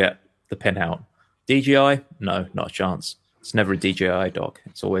controllers, you'll get the pinout. DJI, no, not a chance. It's never a DJI doc.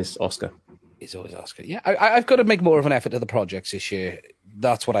 It's always Oscar. It's always Oscar. Yeah, I've got to make more of an effort to the projects this year.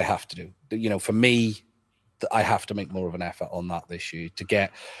 That's what I have to do. You know, for me, I have to make more of an effort on that this year to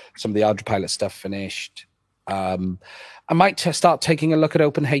get some of the ArduPilot stuff finished. I might start taking a look at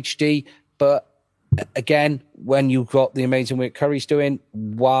OpenHD, but again, when you've got the amazing work Curry's doing,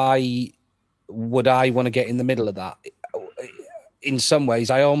 why would I want to get in the middle of that? In some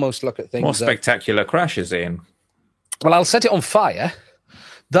ways, I almost look at things. More spectacular crashes, Ian. Well, I'll set it on fire.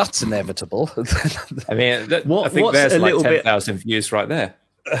 That's inevitable. I mean, I think there's like 10,000 views right there.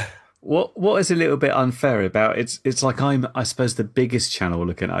 What is a little bit unfair about it's like I'm, I suppose, the biggest channel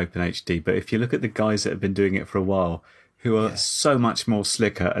looking at OpenHD, but if you look at the guys that have been doing it for a while, who are so much more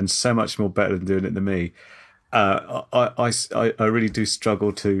slicker and so much more better than doing it than me, I really do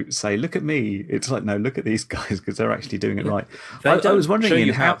struggle to say, look at me. It's like, no, look at these guys because they're actually doing it right. I was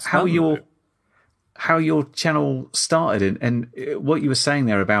wondering how your channel started and what you were saying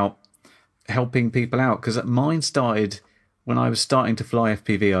there about helping people out, because mine started when I was starting to fly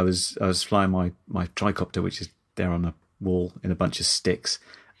FPV. I was flying my tricopter, which is there on a wall in a bunch of sticks,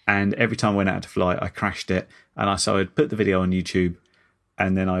 and every time I went out to fly, I crashed it, and so I'd put the video on YouTube,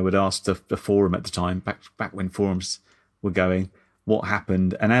 and then I would ask the forum at the time, back when forums were going, what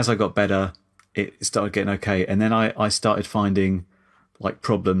happened, and as I got better, it started getting okay, and then I started finding like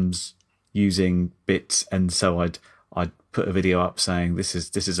problems using bits, and so I'd put a video up saying this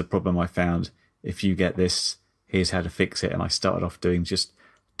is a problem I found. If you get this, here's how to fix it. And I started off doing just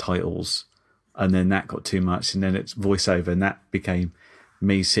titles, and then that got too much, and then it's voiceover, and that became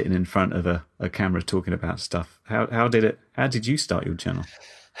me sitting in front of a camera talking about stuff. How did you start your channel?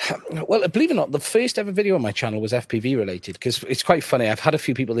 Well, believe it or not, the first ever video on my channel was FPV related, because it's quite funny. I've had a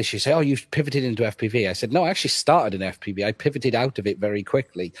few people this year say, oh, you've pivoted into FPV. I said, no, I actually started in FPV. I pivoted out of it very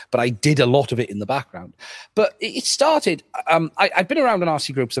quickly, but I did a lot of it in the background. But it started, I've been around in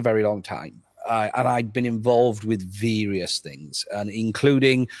RC groups a very long time. And I'd been involved with various things, and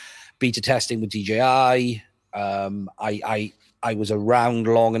including beta testing with DJI. I was around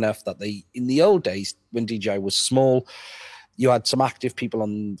long enough that in the old days, when DJI was small, you had some active people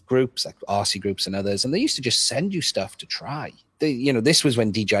on groups like RC groups and others, and they used to just send you stuff to try. This was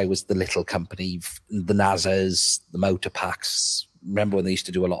when DJI was the little company, the NASAs, the motor packs. Remember when they used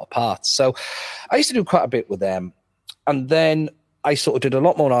to do a lot of parts? So I used to do quite a bit with them, and then I sort of did a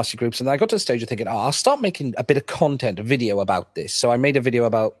lot more RC groups, and I got to the stage of thinking, I'll start making a bit of content, a video about this. So I made a video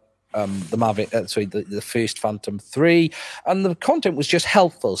about the Mavic, the first Phantom 3, and the content was just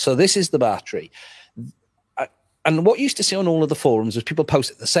helpful. So this is the battery. And what you used to see on all of the forums was people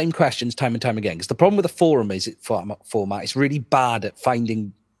posting the same questions time and time again. Because the problem with the forum format, it's really bad at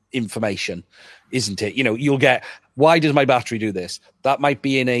finding information, isn't it? You'll get, why does my battery do this? That might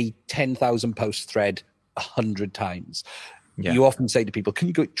be in a 10,000 post thread 100 times. Yeah. You often say to people, can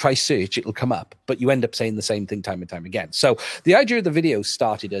you go try search? It'll come up. But you end up saying the same thing time and time again. So the idea of the video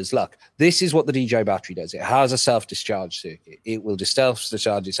started as, look, this is what the DJI battery does. It has a self-discharge circuit. It will just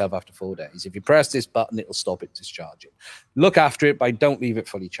self-discharge itself after 4 days. If you press this button, it'll stop it discharging. Look after it, but don't leave it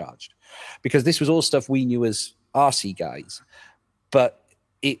fully charged. Because this was all stuff we knew as RC guys. But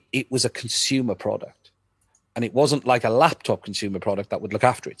it was a consumer product. And it wasn't like a laptop consumer product that would look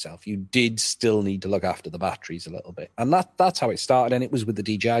after itself. You did still need to look after the batteries a little bit. And that's how it started. And it was with the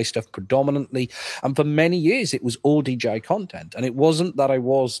DJI stuff predominantly. And for many years, it was all DJI content. And it wasn't that I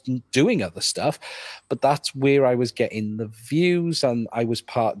wasn't doing other stuff, but that's where I was getting the views. And I was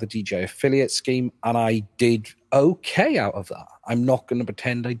part of the DJI affiliate scheme. And I did okay out of that. I'm not going to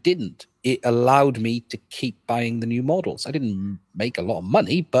pretend I didn't. It allowed me to keep buying the new models. I didn't make a lot of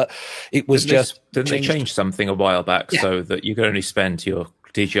money, but it was Didn't they change something a while back so that you could only spend your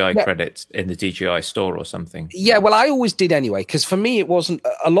DJI credits in the DJI store or something? Yeah, well, I always did anyway, because for me, it wasn't...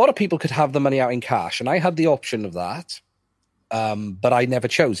 A lot of people could have the money out in cash, and I had the option of that, but I never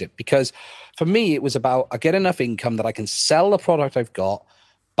chose it, because for me, it was about, I get enough income that I can sell the product I've got,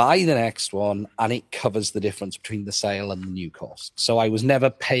 buy the next one, and it covers the difference between the sale and the new cost. So I was never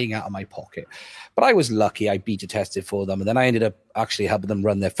paying out of my pocket. But I was lucky. I beta tested for them. And then I ended up actually helping them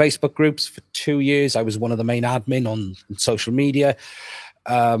run their Facebook groups for 2 years. I was one of the main admin on social media.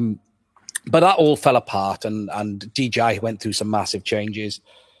 But that all fell apart, and DJI went through some massive changes.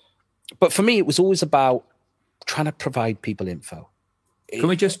 But for me, it was always about trying to provide people info. Can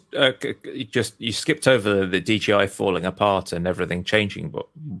we just you skipped over the DJI falling apart and everything changing, but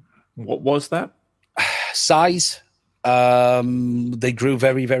what was that? Size. They grew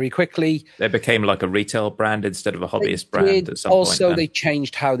very, very quickly. They became like a retail brand instead of a hobbyist brand at some point. Also, they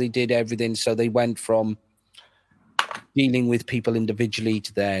changed how they did everything. So they went from dealing with people individually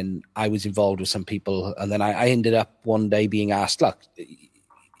to then I was involved with some people. And then I ended up one day being asked, look,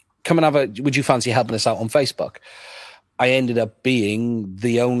 come and would you fancy helping us out on Facebook? I ended up being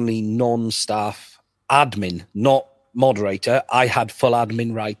the only non-staff admin, not moderator. I had full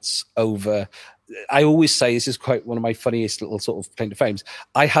admin rights over... I always say, this is quite one of my funniest little sort of claim to fame.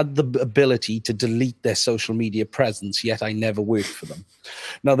 I had the ability to delete their social media presence, yet I never worked for them.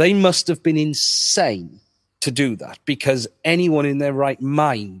 Now, they must have been insane to do that, because anyone in their right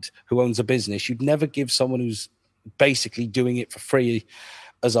mind who owns a business, you'd never give someone who's basically doing it for free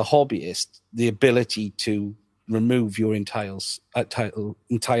as a hobbyist the ability to remove your entire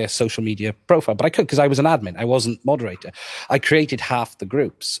social media profile. But I could, because I was an admin. I wasn't moderator. I created half the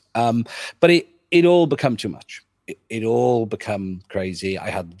groups. But it all become too much. It all become crazy. I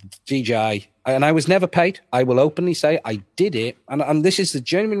had DJI, and I was never paid. I will openly say I did it. And this is the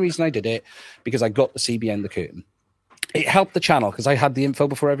genuine reason I did it, because I got the CBN, the curtain. It helped the channel because I had the info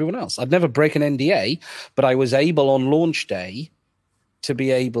before everyone else. I'd never break an NDA, but I was able on launch day to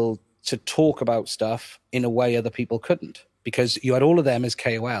be able to talk about stuff in a way other people couldn't, because you had all of them as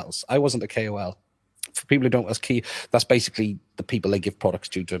KOLs. I wasn't a KOL. For people who don't as key, that's basically the people they give products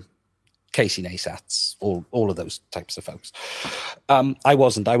to Casey Neistats, all of those types of folks. I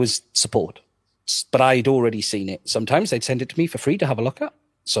wasn't. I was support. But I'd already seen it. Sometimes they'd send it to me for free to have a look at.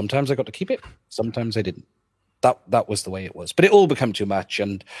 Sometimes I got to keep it. Sometimes I didn't. That was the way it was. But it all became too much,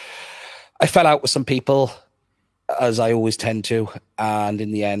 and I fell out with some people, as I always tend to, and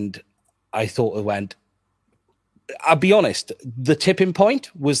in the end, I thought it went... I'll be honest, the tipping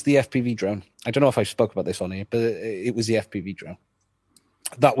point was the FPV drone. I don't know if I spoke about this on here, but it was the FPV drone.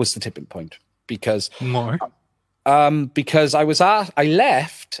 That was the tipping point, because... Why? Because I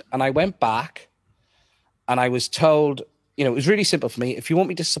left, and I went back, and I was told... it was really simple for me. If you want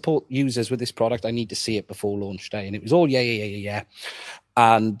me to support users with this product, I need to see it before launch day. And it was all yeah.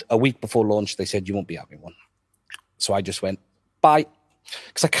 And a week before launch, they said, you won't be having one. So I just went, bye.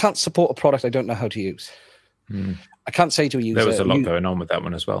 Because I can't support a product I don't know how to use. I can't say to a user... There was a lot going on with that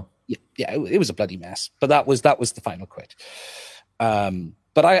one as well. Yeah, it was a bloody mess. But that was the final quit.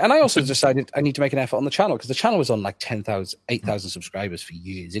 But I also decided I need to make an effort on the channel, because the channel was on like 8,000 subscribers for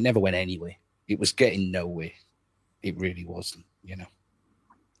years. It never went anywhere. It was getting nowhere. It really wasn't,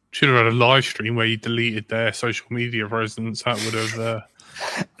 Should have had a live stream where you deleted their social media presence. That would have...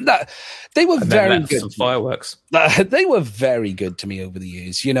 They were very good. Some fireworks. They were very good to me over the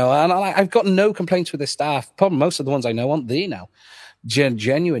years, and I've got no complaints with the staff. Probably most of the ones I know aren't there now.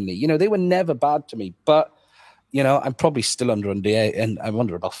 Genuinely, they were never bad to me. But, I'm probably still under NDA, and I'm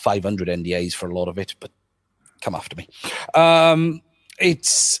under about 500 NDAs for a lot of it. But come after me.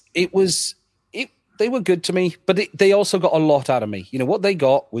 They were good to me, but they also got a lot out of me. What they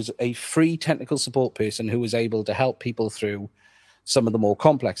got was a free technical support person who was able to help people through some of the more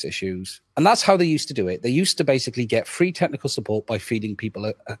complex issues. And that's how they used to do it. They used to basically get free technical support by feeding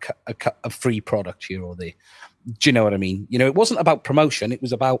people a free product here or there. Do you know what I mean? It wasn't about promotion. It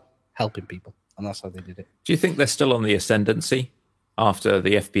was about helping people. And that's how they did it. Do you think they're still on the ascendancy after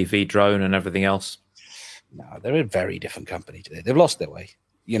the FPV drone and everything else? No, they're a very different company today. They've lost their way.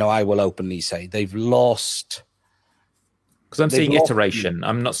 I will openly say they've lost Because I'm seeing iteration.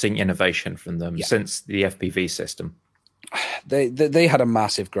 I'm not seeing innovation from them since the FPV system. They had a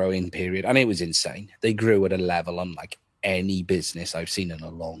massive growing period, and it was insane. They grew at a level unlike any business I've seen in a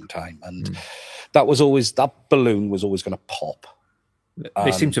long time, and that balloon was always going to pop.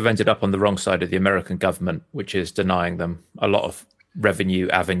 They seem to have ended up on the wrong side of the American government, which is denying them a lot of revenue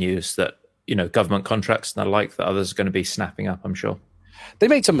avenues that, government contracts and the like that others are going to be snapping up, I'm sure. They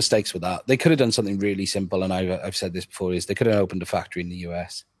made some mistakes with that. They could have done something really simple, and I've said this before, is they could have opened a factory in the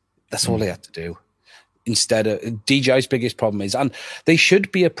US. That's all they had to do. Instead of DJI's biggest problem is, and they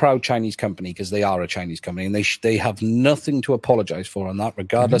should be a proud Chinese company because they are a Chinese company, and they have nothing to apologize for on that,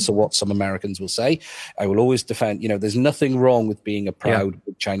 regardless of what some Americans will say. I will always defend, there's nothing wrong with being a proud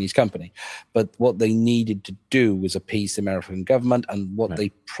Chinese company, but what they needed to do was appease the American government, and what they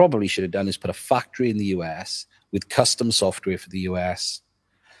probably should have done is put a factory in the US with custom software for the US.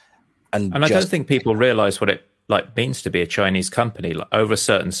 And I don't think people realize what it means to be a Chinese company. Over a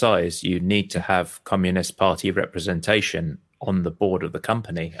certain size, you need to have Communist Party representation on the board of the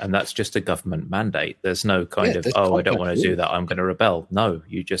company, and that's just a government mandate. There's no kind of, I don't want to do that, I'm going to rebel. No,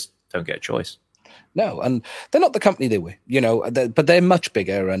 you just don't get a choice. No, and they're not the company they were, but they're much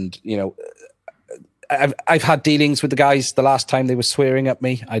bigger, and, I've had dealings with the guys. The last time they were swearing at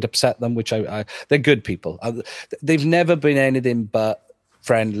me, I'd upset them, which they're good people. They've never been anything but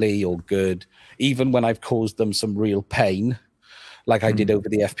friendly or good. Even when I've caused them some real pain, like I did over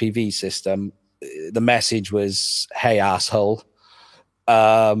the FPV system, the message was, "Hey, asshole,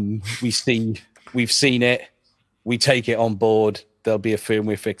 we've seen it. We take it on board. There'll be a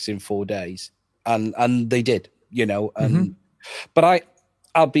firmware fix in 4 days," and they did, But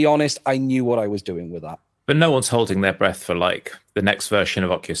I'll be honest, I knew what I was doing with that. But no one's holding their breath for the next version of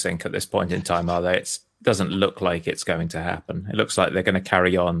OcuSync at this point in time, are they? It doesn't look like it's going to happen. It looks like they're going to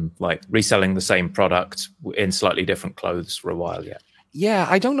carry on reselling the same product in slightly different clothes for a while yet. Yeah,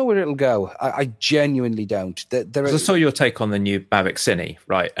 I don't know where it'll go. I genuinely don't. I saw your take on the new Mavic Cine,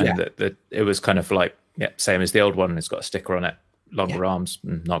 right? And it was kind of same as the old one. It's got a sticker on it, longer arms,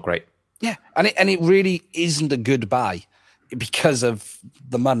 not great. Yeah, and it really isn't a good buy because of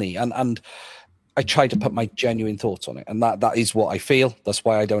the money. And I try to put my genuine thoughts on it, and that is what I feel. That's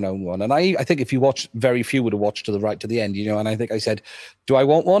why I don't own one. And I think if you watch, very few would have watched to the right to the end, and I think I said, do I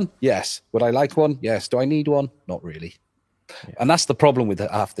want one? Yes. Would I like one? Yes. Do I need one? Not really. Yeah. And that's the problem with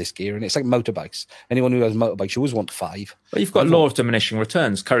half this gear. And it's like motorbikes. Anyone who has motorbikes, you always want 5. Well, you've got law of diminishing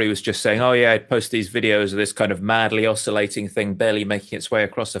returns. Curry was just saying, I'd post these videos of this kind of madly oscillating thing barely making its way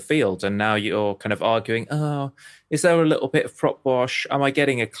across a field. And now you're kind of arguing, is there a little bit of prop wash? Am I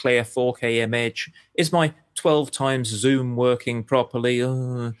getting a clear 4K image? Is my 12 times zoom working properly?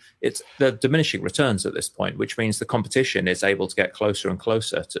 It's the diminishing returns at this point, which means the competition is able to get closer and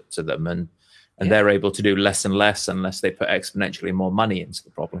closer to them. And they're able to do less and less unless they put exponentially more money into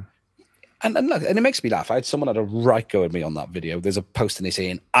the problem. And look, and it makes me laugh. I had someone had a right go at me on that video. There's a post in there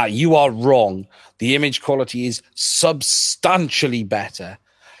saying, you are wrong. The image quality is substantially better.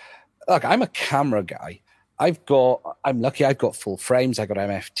 Look, I'm a camera guy. I'm lucky I've got full frames. I've got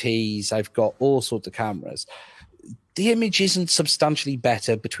MFTs. I've got all sorts of cameras. The image isn't substantially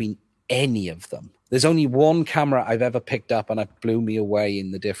better between any of them. There's only one camera I've ever picked up and it blew me away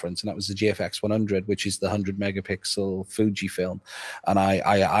in the difference, and that was the GFX 100, which is the 100 megapixel Fujifilm. And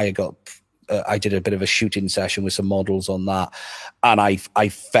I did a bit of a shooting session with some models on that, and I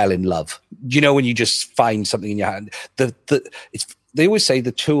fell in love. When you just find something in your hand. They always say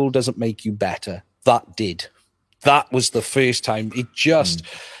the tool doesn't make you better. That did. That was the first time. It just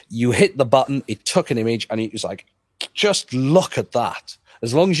you hit the button, it took an image, and it was like, just look at that.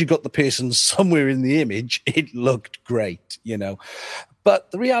 As long as you got the person somewhere in the image, it looked great,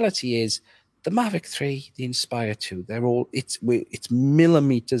 But the reality is, the Mavic 3, the Inspire 2, it's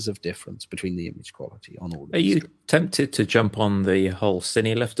millimeters of difference between the image quality on all. Are you tempted to jump on the whole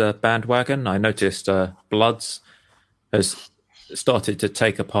Cinelifter bandwagon? I noticed Bloods has started to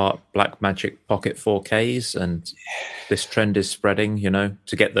take apart Blackmagic Pocket 4Ks, and this trend is spreading,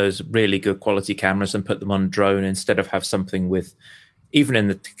 to get those really good quality cameras and put them on drone instead of have something with. Even in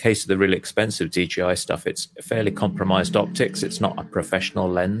the case of the really expensive DJI stuff, it's fairly compromised optics. It's not a professional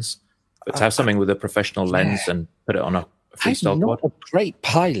lens. But to have something with a professional lens and put it on a freestyle quad. I'm not a great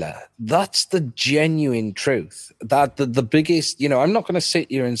pilot. That's the genuine truth. That the biggest, I'm not going to sit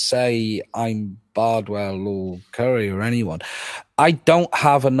here and say I'm Bardwell or Curry or anyone. I don't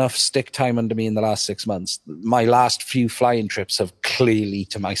have enough stick time under me in the last 6 months. My last few flying trips have clearly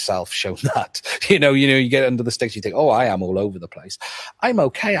to myself shown that. You get under the sticks, you think, I am all over the place. I'm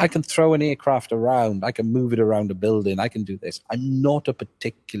okay. I can throw an aircraft around. I can move it around a building. I can do this. I'm not a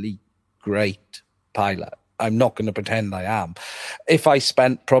particularly great pilot. I'm not going to pretend I am. If I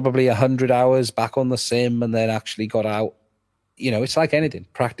spent probably 100 hours back on the sim and then actually got out, it's like anything.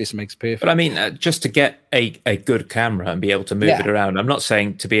 Practice makes perfect. But I mean, just to get a good camera and be able to move it around, I'm not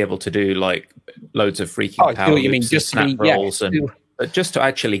saying to be able to do like loads of freaking power loops and snap rolls, but just to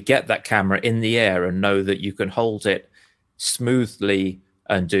actually get that camera in the air and know that you can hold it smoothly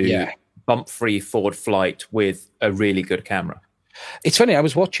and do bump-free forward flight with a really good camera. It's funny, I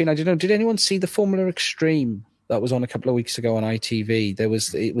was watching, I don't know, did anyone see the Formula Extreme that was on a couple of weeks ago on ITV? It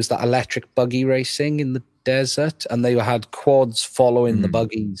was that electric buggy racing in the desert, and they had quads following the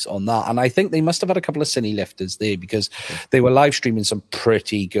buggies on that. And I think they must have had a couple of cine lifters there because they were live streaming some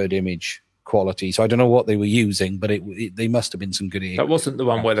pretty good image quality. So I don't know what they were using, but they must have been some good. That wasn't the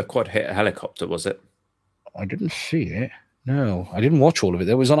one where the quad hit a helicopter, was it? I didn't see it. No, I didn't watch all of it.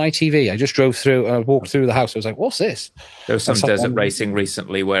 It was on ITV. I just drove through and I walked through the house. I was like, what's this? There was some desert racing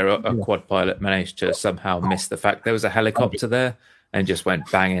recently where a quad pilot managed to somehow miss the fact there was a helicopter there and just went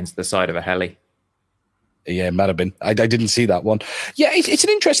bang into the side of a heli. Yeah, it might have been. I didn't see that one. Yeah, it's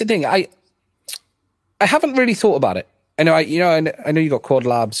an interesting thing. I haven't really thought about it. I know you got Quad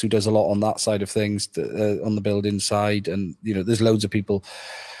Labs who does a lot on that side of things, on the building side, and there's loads of people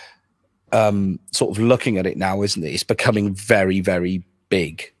sort of looking at it now, isn't it? It's becoming very, very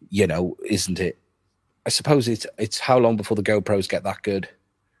big, isn't it? I suppose it's how long before the GoPros get that good?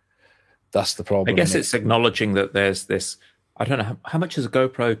 That's the problem. I guess it's acknowledging that there's this. I don't know how much is a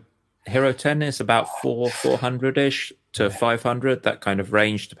GoPro Hero 10 is about 400-ish to 500, that kind of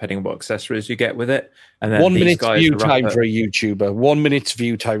range, depending on what accessories you get with it. And then 1 minute's view time for a YouTuber. 1 minute's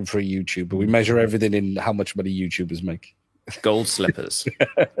view time for a YouTuber. We measure everything in how much money YouTubers make. Gold slippers,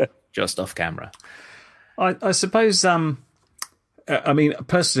 just off camera. I suppose. I mean,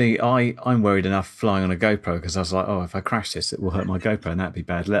 personally, I'm worried enough flying on a GoPro because I was like, if I crash this, it will hurt my GoPro, and that'd be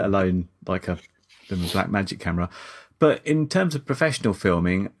bad. Let alone like a Blackmagic camera. But in terms of professional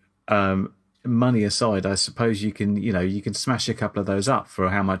filming, money aside, I suppose you can smash a couple of those up for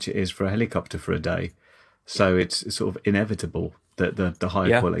how much it is for a helicopter for a day. So it's sort of inevitable that the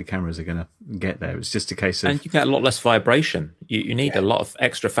higher quality cameras are going to get there. It's just a case of... And you get a lot less vibration. You need a lot of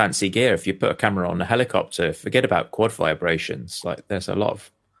extra fancy gear. If you put a camera on a helicopter, forget about quad vibrations. Like there's a lot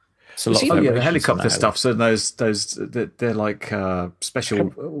of... the helicopter stuff. So those they're like special.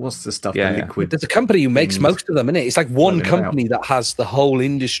 What's the stuff? The liquid. There's a company who makes most of them, isn't it? It's like one company that has the whole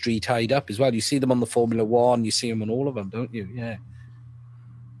industry tied up as well. You see them on the Formula One. You see them on all of them, don't you? Yeah.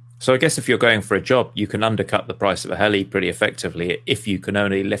 So I guess if you're going for a job, you can undercut the price of a heli pretty effectively if you can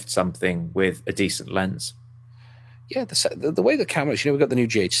only lift something with a decent lens. Yeah, the way the cameras, we've got the new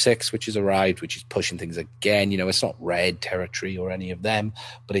GH6, which has arrived, which is pushing things again. It's not red territory or any of them,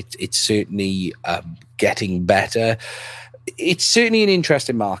 but it's certainly getting better. It's certainly an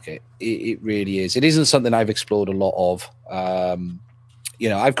interesting market. It really is. It isn't something I've explored a lot of. I've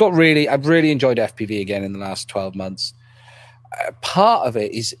really enjoyed FPV again in the last 12 months. Part of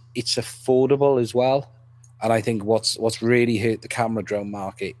it is it's affordable as well. And I think what's really hurt the camera drone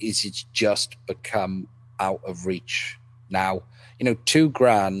market is it's just become out of reach now.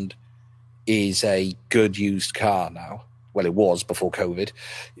 $2,000 is a good used car now. Well, it was before COVID.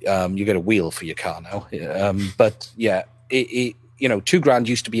 You get a wheel for your car now. But yeah, $2,000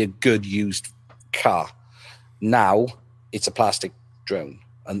 used to be a good used car. Now it's a plastic drone,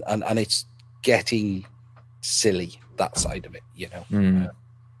 and it's getting silly, that side of it.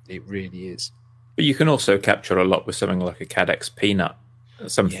 It really is. But you can also capture a lot with something like a Cadex Peanut.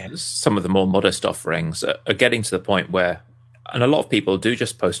 Some of the more modest offerings are getting to the point where, and a lot of people do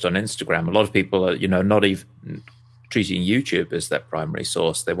just post on Instagram. A lot of people are, not even treating YouTube as their primary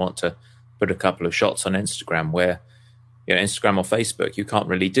source. They want to put a couple of shots on Instagram where, Instagram or Facebook, you can't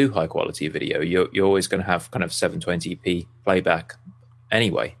really do high quality video. You're always going to have kind of 720p playback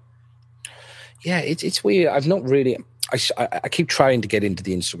anyway. Yeah, it's weird. I've not really... I keep trying to get into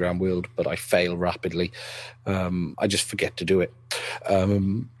the Instagram world, but I fail rapidly. I just forget to do it.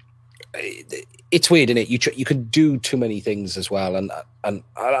 It's weird, isn't it? You can do too many things as well, and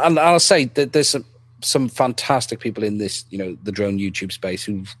I'll say that there's some fantastic people in this, the drone YouTube space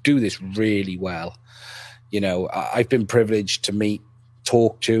who do this really well. I've been privileged to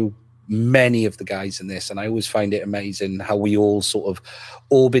talk to many of the guys in this, and I always find it amazing how we all sort of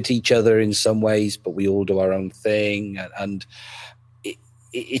orbit each other in some ways, but we all do our own thing, and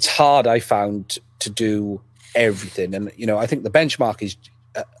it's hard, I found, to do everything. And I think the benchmark is,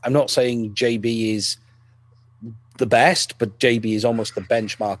 I'm not saying JB is the best, but JB is almost the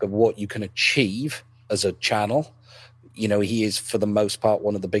benchmark of what you can achieve as a channel. He is for the most part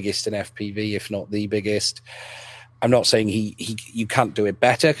one of the biggest in FPV, if not the biggest. I'm not saying you can't do it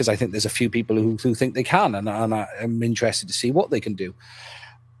better, because I think there's a few people who think they can, and I'm interested to see what they can do.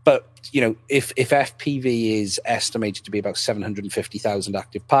 But, if FPV is estimated to be about 750,000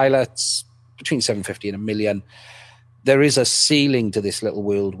 active pilots, between 750 and 1 million, there is a ceiling to this little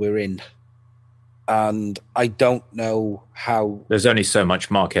world we're in. And I don't know how... There's only so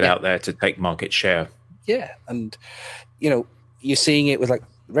much market out there to take market share. Yeah, and, you're seeing it with, like,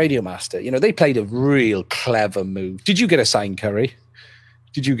 Radio Master. They played a real clever move. Did you get a sign, Curry?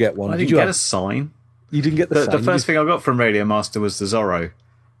 Did you get one? I didn't get a sign. You didn't get the sign? The first thing I got from Radio Master was the Zorro.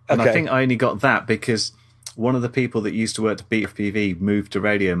 And I think I only got that because one of the people that used to work to BFPV moved to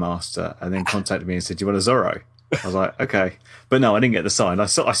Radio Master and then contacted me and said, "Do you want a Zorro?" I was like, okay. But no, I didn't get the sign. I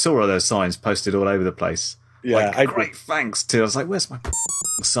saw all those signs posted all over the place. Yeah. Great thanks to. I was like, where's my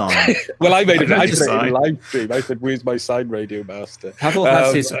sign? Well, I made it a live stream. I said, where's my sign, Radio Master? Pavel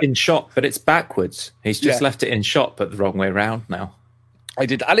has his in shot, but it's backwards. He's just left it in shot, but the wrong way around now. I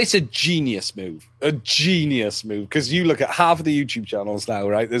did, and it's a genius move, because you look at half of the YouTube channels now,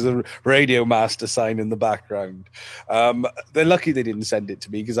 right? There's a Radio Master sign in the background. They're lucky they didn't send it to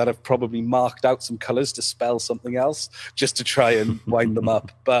me, because I'd have probably marked out some colors to spell something else just to try and wind them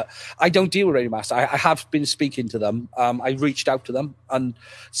up. But I don't deal with Radio Master. I have been speaking to them. I reached out to them, and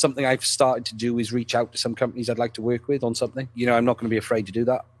something I've started to do is reach out to some companies I'd like to work with on something. I'm not going to be afraid to do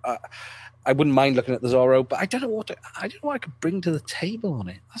that. I wouldn't mind looking at the Zorro, but I don't know what I could bring to the table on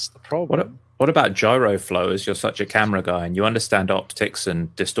it. That's the problem. What about Gyroflow? As you're such a camera guy and you understand optics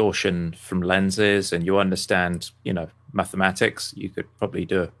and distortion from lenses, and you understand, mathematics, you could probably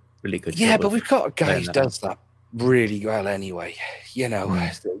do a really good job. Yeah, but we've got a guy who does that really well anyway.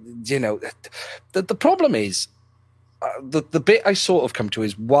 The problem is, the bit I sort of come to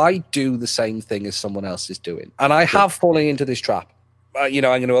is, why do the same thing as someone else is doing? And I have fallen into this trap. I'm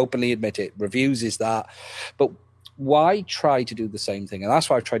going to openly admit it. Reviews is that. But why try to do the same thing? And that's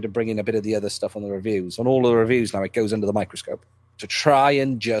why I've tried to bring in a bit of the other stuff on the reviews. On all of the reviews now, it goes under the microscope to try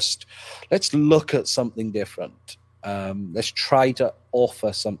and just, let's look at something different. Let's try to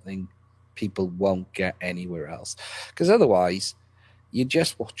offer something people won't get anywhere else. Because otherwise, you're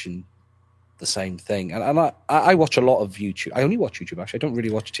just watching the same thing. And I watch a lot of YouTube. I only watch YouTube, actually. I don't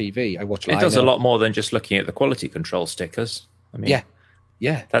really watch TV. I watch It does a lot more than just looking at the quality control stickers. I mean,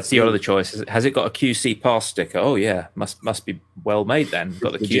 yeah. That's the other choice. Has it got a QC pass sticker? Oh, yeah. Must be well made then.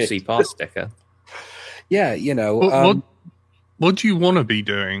 Got the QC pass sticker. Yeah, What do you want to be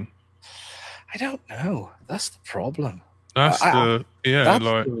doing? I don't know. That's the problem. That's the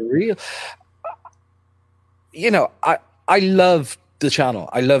real. I love the channel.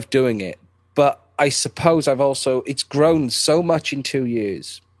 I love doing it. But I suppose it's grown so much in 2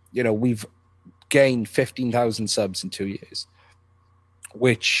 years. We've gained 15,000 subs in 2 years.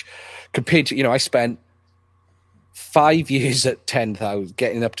 Which, compared to, I spent 5 years at 10,000,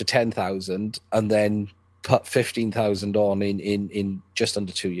 getting up to 10,000, and then put 15,000 on in just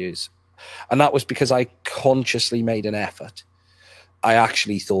under 2 years. And that was because I consciously made an effort. I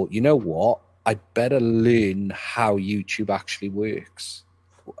actually thought, you know what? I better learn how YouTube actually works.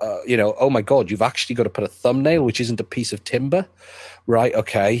 Oh my God, you've actually got to put a thumbnail, which isn't a piece of timber. Right,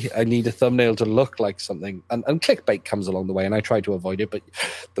 okay, I need a thumbnail to look like something. And clickbait comes along the way, and I try to avoid it, but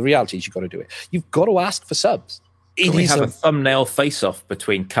the reality is you've got to do it. You've got to ask for subs. Can we have a thumbnail face-off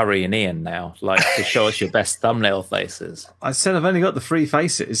between Curry and Ian now, to show us your best thumbnail faces? I said I've only got the 3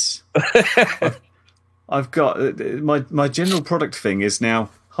 faces. I've got... My general product thing is now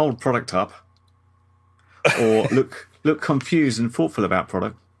hold product up, or look confused and thoughtful about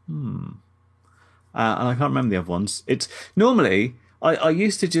product. And I can't remember the other ones. It's normally I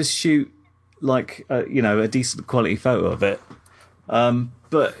used to just shoot a decent quality photo of it.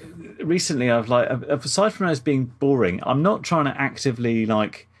 But recently aside from those being boring, I'm not trying to actively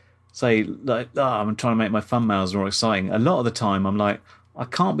I'm trying to make my thumbnails more exciting. A lot of the time I'm like, I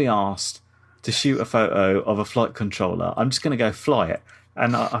can't be asked to shoot a photo of a flight controller. I'm just going to go fly it.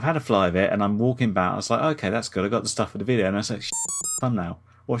 And I've had a fly of it, and I'm walking back. I was like, okay, that's good. I got the stuff for the video. And I was like, thumbnail.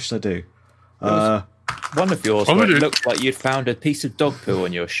 What should I do? One of yours where it looked like you'd found a piece of dog poo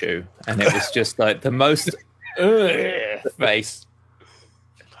on your shoe, and it was just like the most face.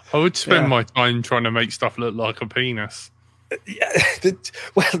 I would spend my time trying to make stuff look like a penis. Yeah,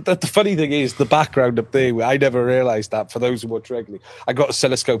 the funny thing is, the background up there, I never realised that. For those who watch regularly, I got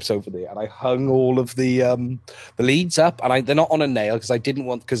oscilloscopes over there, and I hung all of the leads up, and they're not on a nail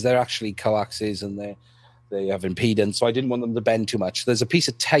because they're actually coaxes and they have impedance, so I didn't want them to bend too much. There's a piece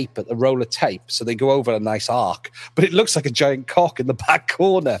of tape, a roll of tape, so they go over a nice arc, but it looks like a giant cock in the back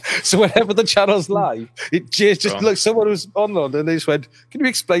corner. So whenever the channel's live, it just looks. Someone was on and they just went, "Can you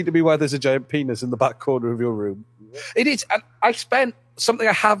explain to me why there's a giant penis in the back corner of your room?" It is. And I spent something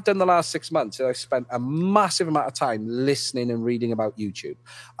I have done the last 6 months. I spent a massive amount of time listening and reading about YouTube.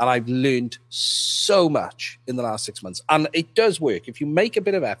 And I've learned so much in the last 6 months. And it does work. If you make a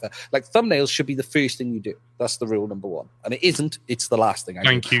bit of effort, like thumbnails should be the first thing you do. That's the rule number one. And it isn't. It's the last thing I do.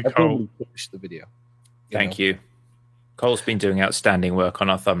 Thank you, Cole. Publish the video. Thank you. Cole's been doing outstanding work on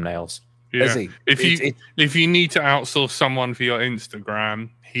our thumbnails. Yeah. If you need to outsource someone for your Instagram,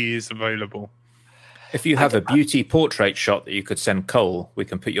 he is available. If you have a beauty portrait shot that you could send Cole, we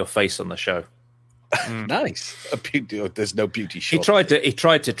can put your face on the show. Nice. There's no beauty shot. He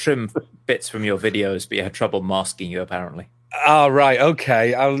tried to trim bits from your videos, but he had trouble masking you apparently. Oh, right.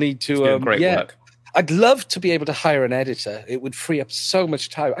 Okay. I'll need to. Doing great work. I'd love to be able to hire an editor. It would free up so much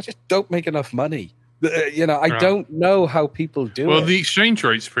time. I just don't make enough money. I don't know how people do it. Well, the exchange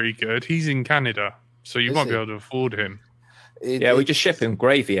rate's pretty good. He's in Canada, so you might be able to afford him. We just ship him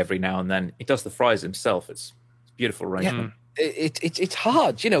gravy every now and then. He does the fries himself. It's beautiful arrangement. It's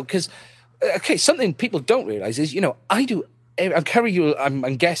hard, because something people don't realize is, I do.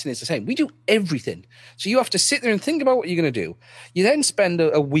 I'm guessing it's the same. We do everything. So you have to sit there and think about what you're going to do. You then spend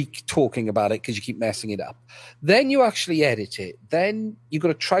a week talking about it because you keep messing it up. Then you actually edit it. Then you've got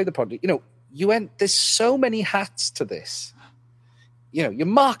to try the product. There's so many hats to this. You're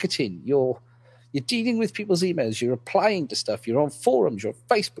marketing, you're dealing with people's emails, you're applying to stuff, you're on forums, you're on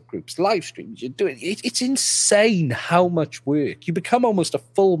Facebook groups, live streams, you're doing it. It's insane how much work. You become almost a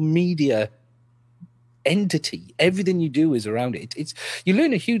full media entity. Everything you do is around it. You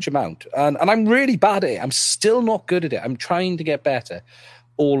learn a huge amount, and I'm really bad at it. I'm still not good at it. I'm trying to get better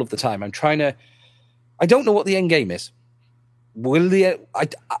all of the time. I don't know what the end game is.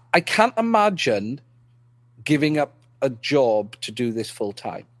 I can't imagine giving up a job to do this full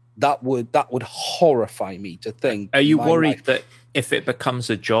time. That would horrify me to think. Are you worried that if it becomes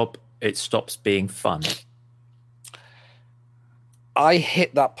a job, it stops being fun? I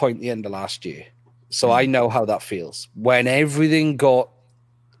hit that point at the end of last year, so I know how that feels. When everything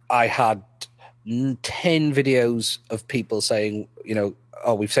I had 10 videos of people saying,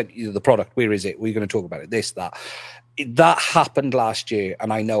 we've sent you the product. Where is it? We're going to talk about it. This, that. That happened last year,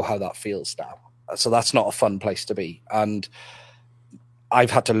 and I know how that feels now. So that's not a fun place to be. And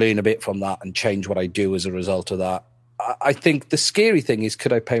I've had to learn a bit from that and change what I do as a result of that. I think the scary thing is,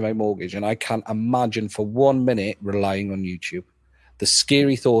 could I pay my mortgage? And I can't imagine for 1 minute relying on YouTube. The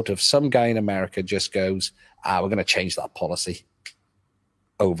scary thought of some guy in America just goes, we're going to change that policy.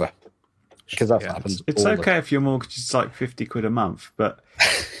 Over. Because that happens. It's okay if your mortgage is like 50 quid a month, but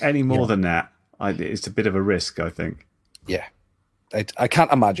any more than that, it's a bit of a risk, I think. Yeah. I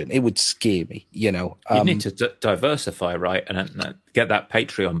can't imagine. It would scare me, You need to diversify, right? And get that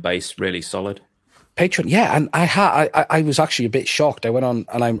Patreon base really solid. Patreon, yeah. And I was actually a bit shocked. I went on,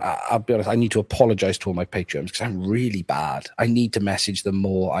 and I'll be honest, I need to apologize to all my Patreons because I'm really bad. I need to message them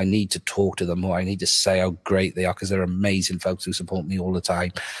more. I need to talk to them more. I need to say how great they are because they're amazing folks who support me all the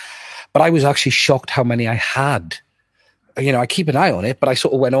time. But I was actually shocked how many I had. I keep an eye on it, but I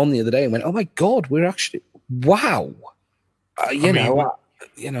sort of went on the other day and went, oh my God, we're actually, wow.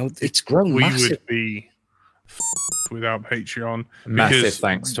 It's grown massive. We would be without Patreon. Massive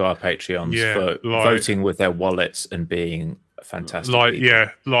thanks to our Patreons for voting with their wallets and being fantastic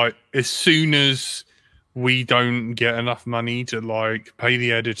people. As soon as we don't get enough money to pay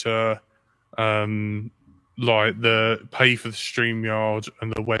the editor, the pay for the StreamYard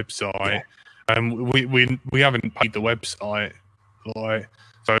and the website, we haven't paid the website,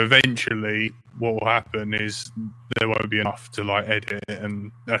 so eventually what will happen is there won't be enough to edit,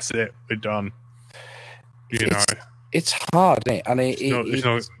 and that's it. We're done. It's hard, isn't it? And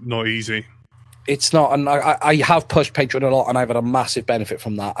it's not easy. It's not, and I have pushed Patreon a lot, and I've had a massive benefit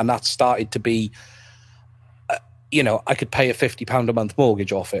from that. And that started to be, I could pay a £50 a month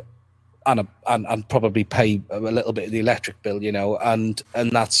mortgage off it, and probably pay a little bit of the electric bill, and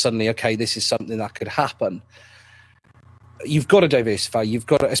that's suddenly okay. This is something that could happen. You've got to diversify. You've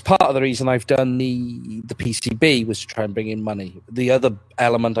got to, as part of the reason I've done the PCB was to try and bring in money. The other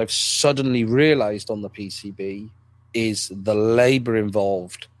element I've suddenly realized on the PCB is the labor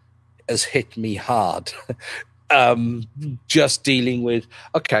involved has hit me hard. Just dealing with,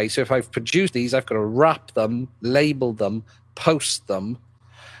 okay, so if I've produced these, I've got to wrap them, label them, post them.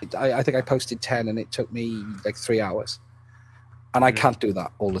 I think I posted 10 and it took me 3 hours. And I can't do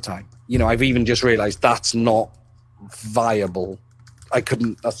that all the time. I've even just realized that's not viable.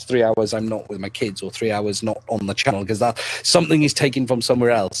 That's 3 hours I'm not with my kids, or 3 hours not on the channel, because that something is taken from somewhere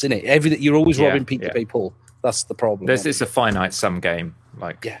else, isn't it? Everything, you're always robbing Pete to pay Paul. That's the problem. It's a finite sum game.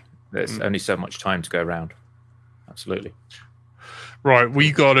 There's only so much time to go around. Absolutely. Right,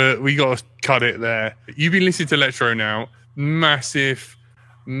 we gotta cut it there. You've been listening to Let's Drone Out. Massive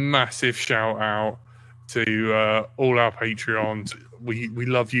shout out to all our Patreons. We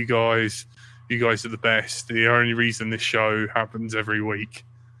love you guys. You guys are the best. The only reason this show happens every week.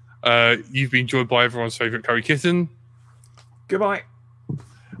 You've been joined by everyone's favourite Curry Kitten. Goodbye.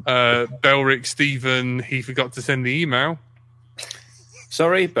 Belric Stephen, he forgot to send the email.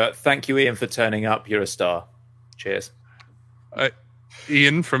 Sorry, but thank you, Ian, for turning up. You're a star. Cheers.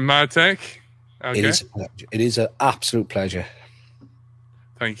 Ian from MadTech. Okay. It is an absolute pleasure.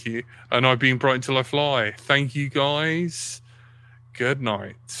 Thank you. And I've been Bright Until I Fly. Thank you, guys. Good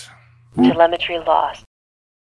night. Telemetry lost.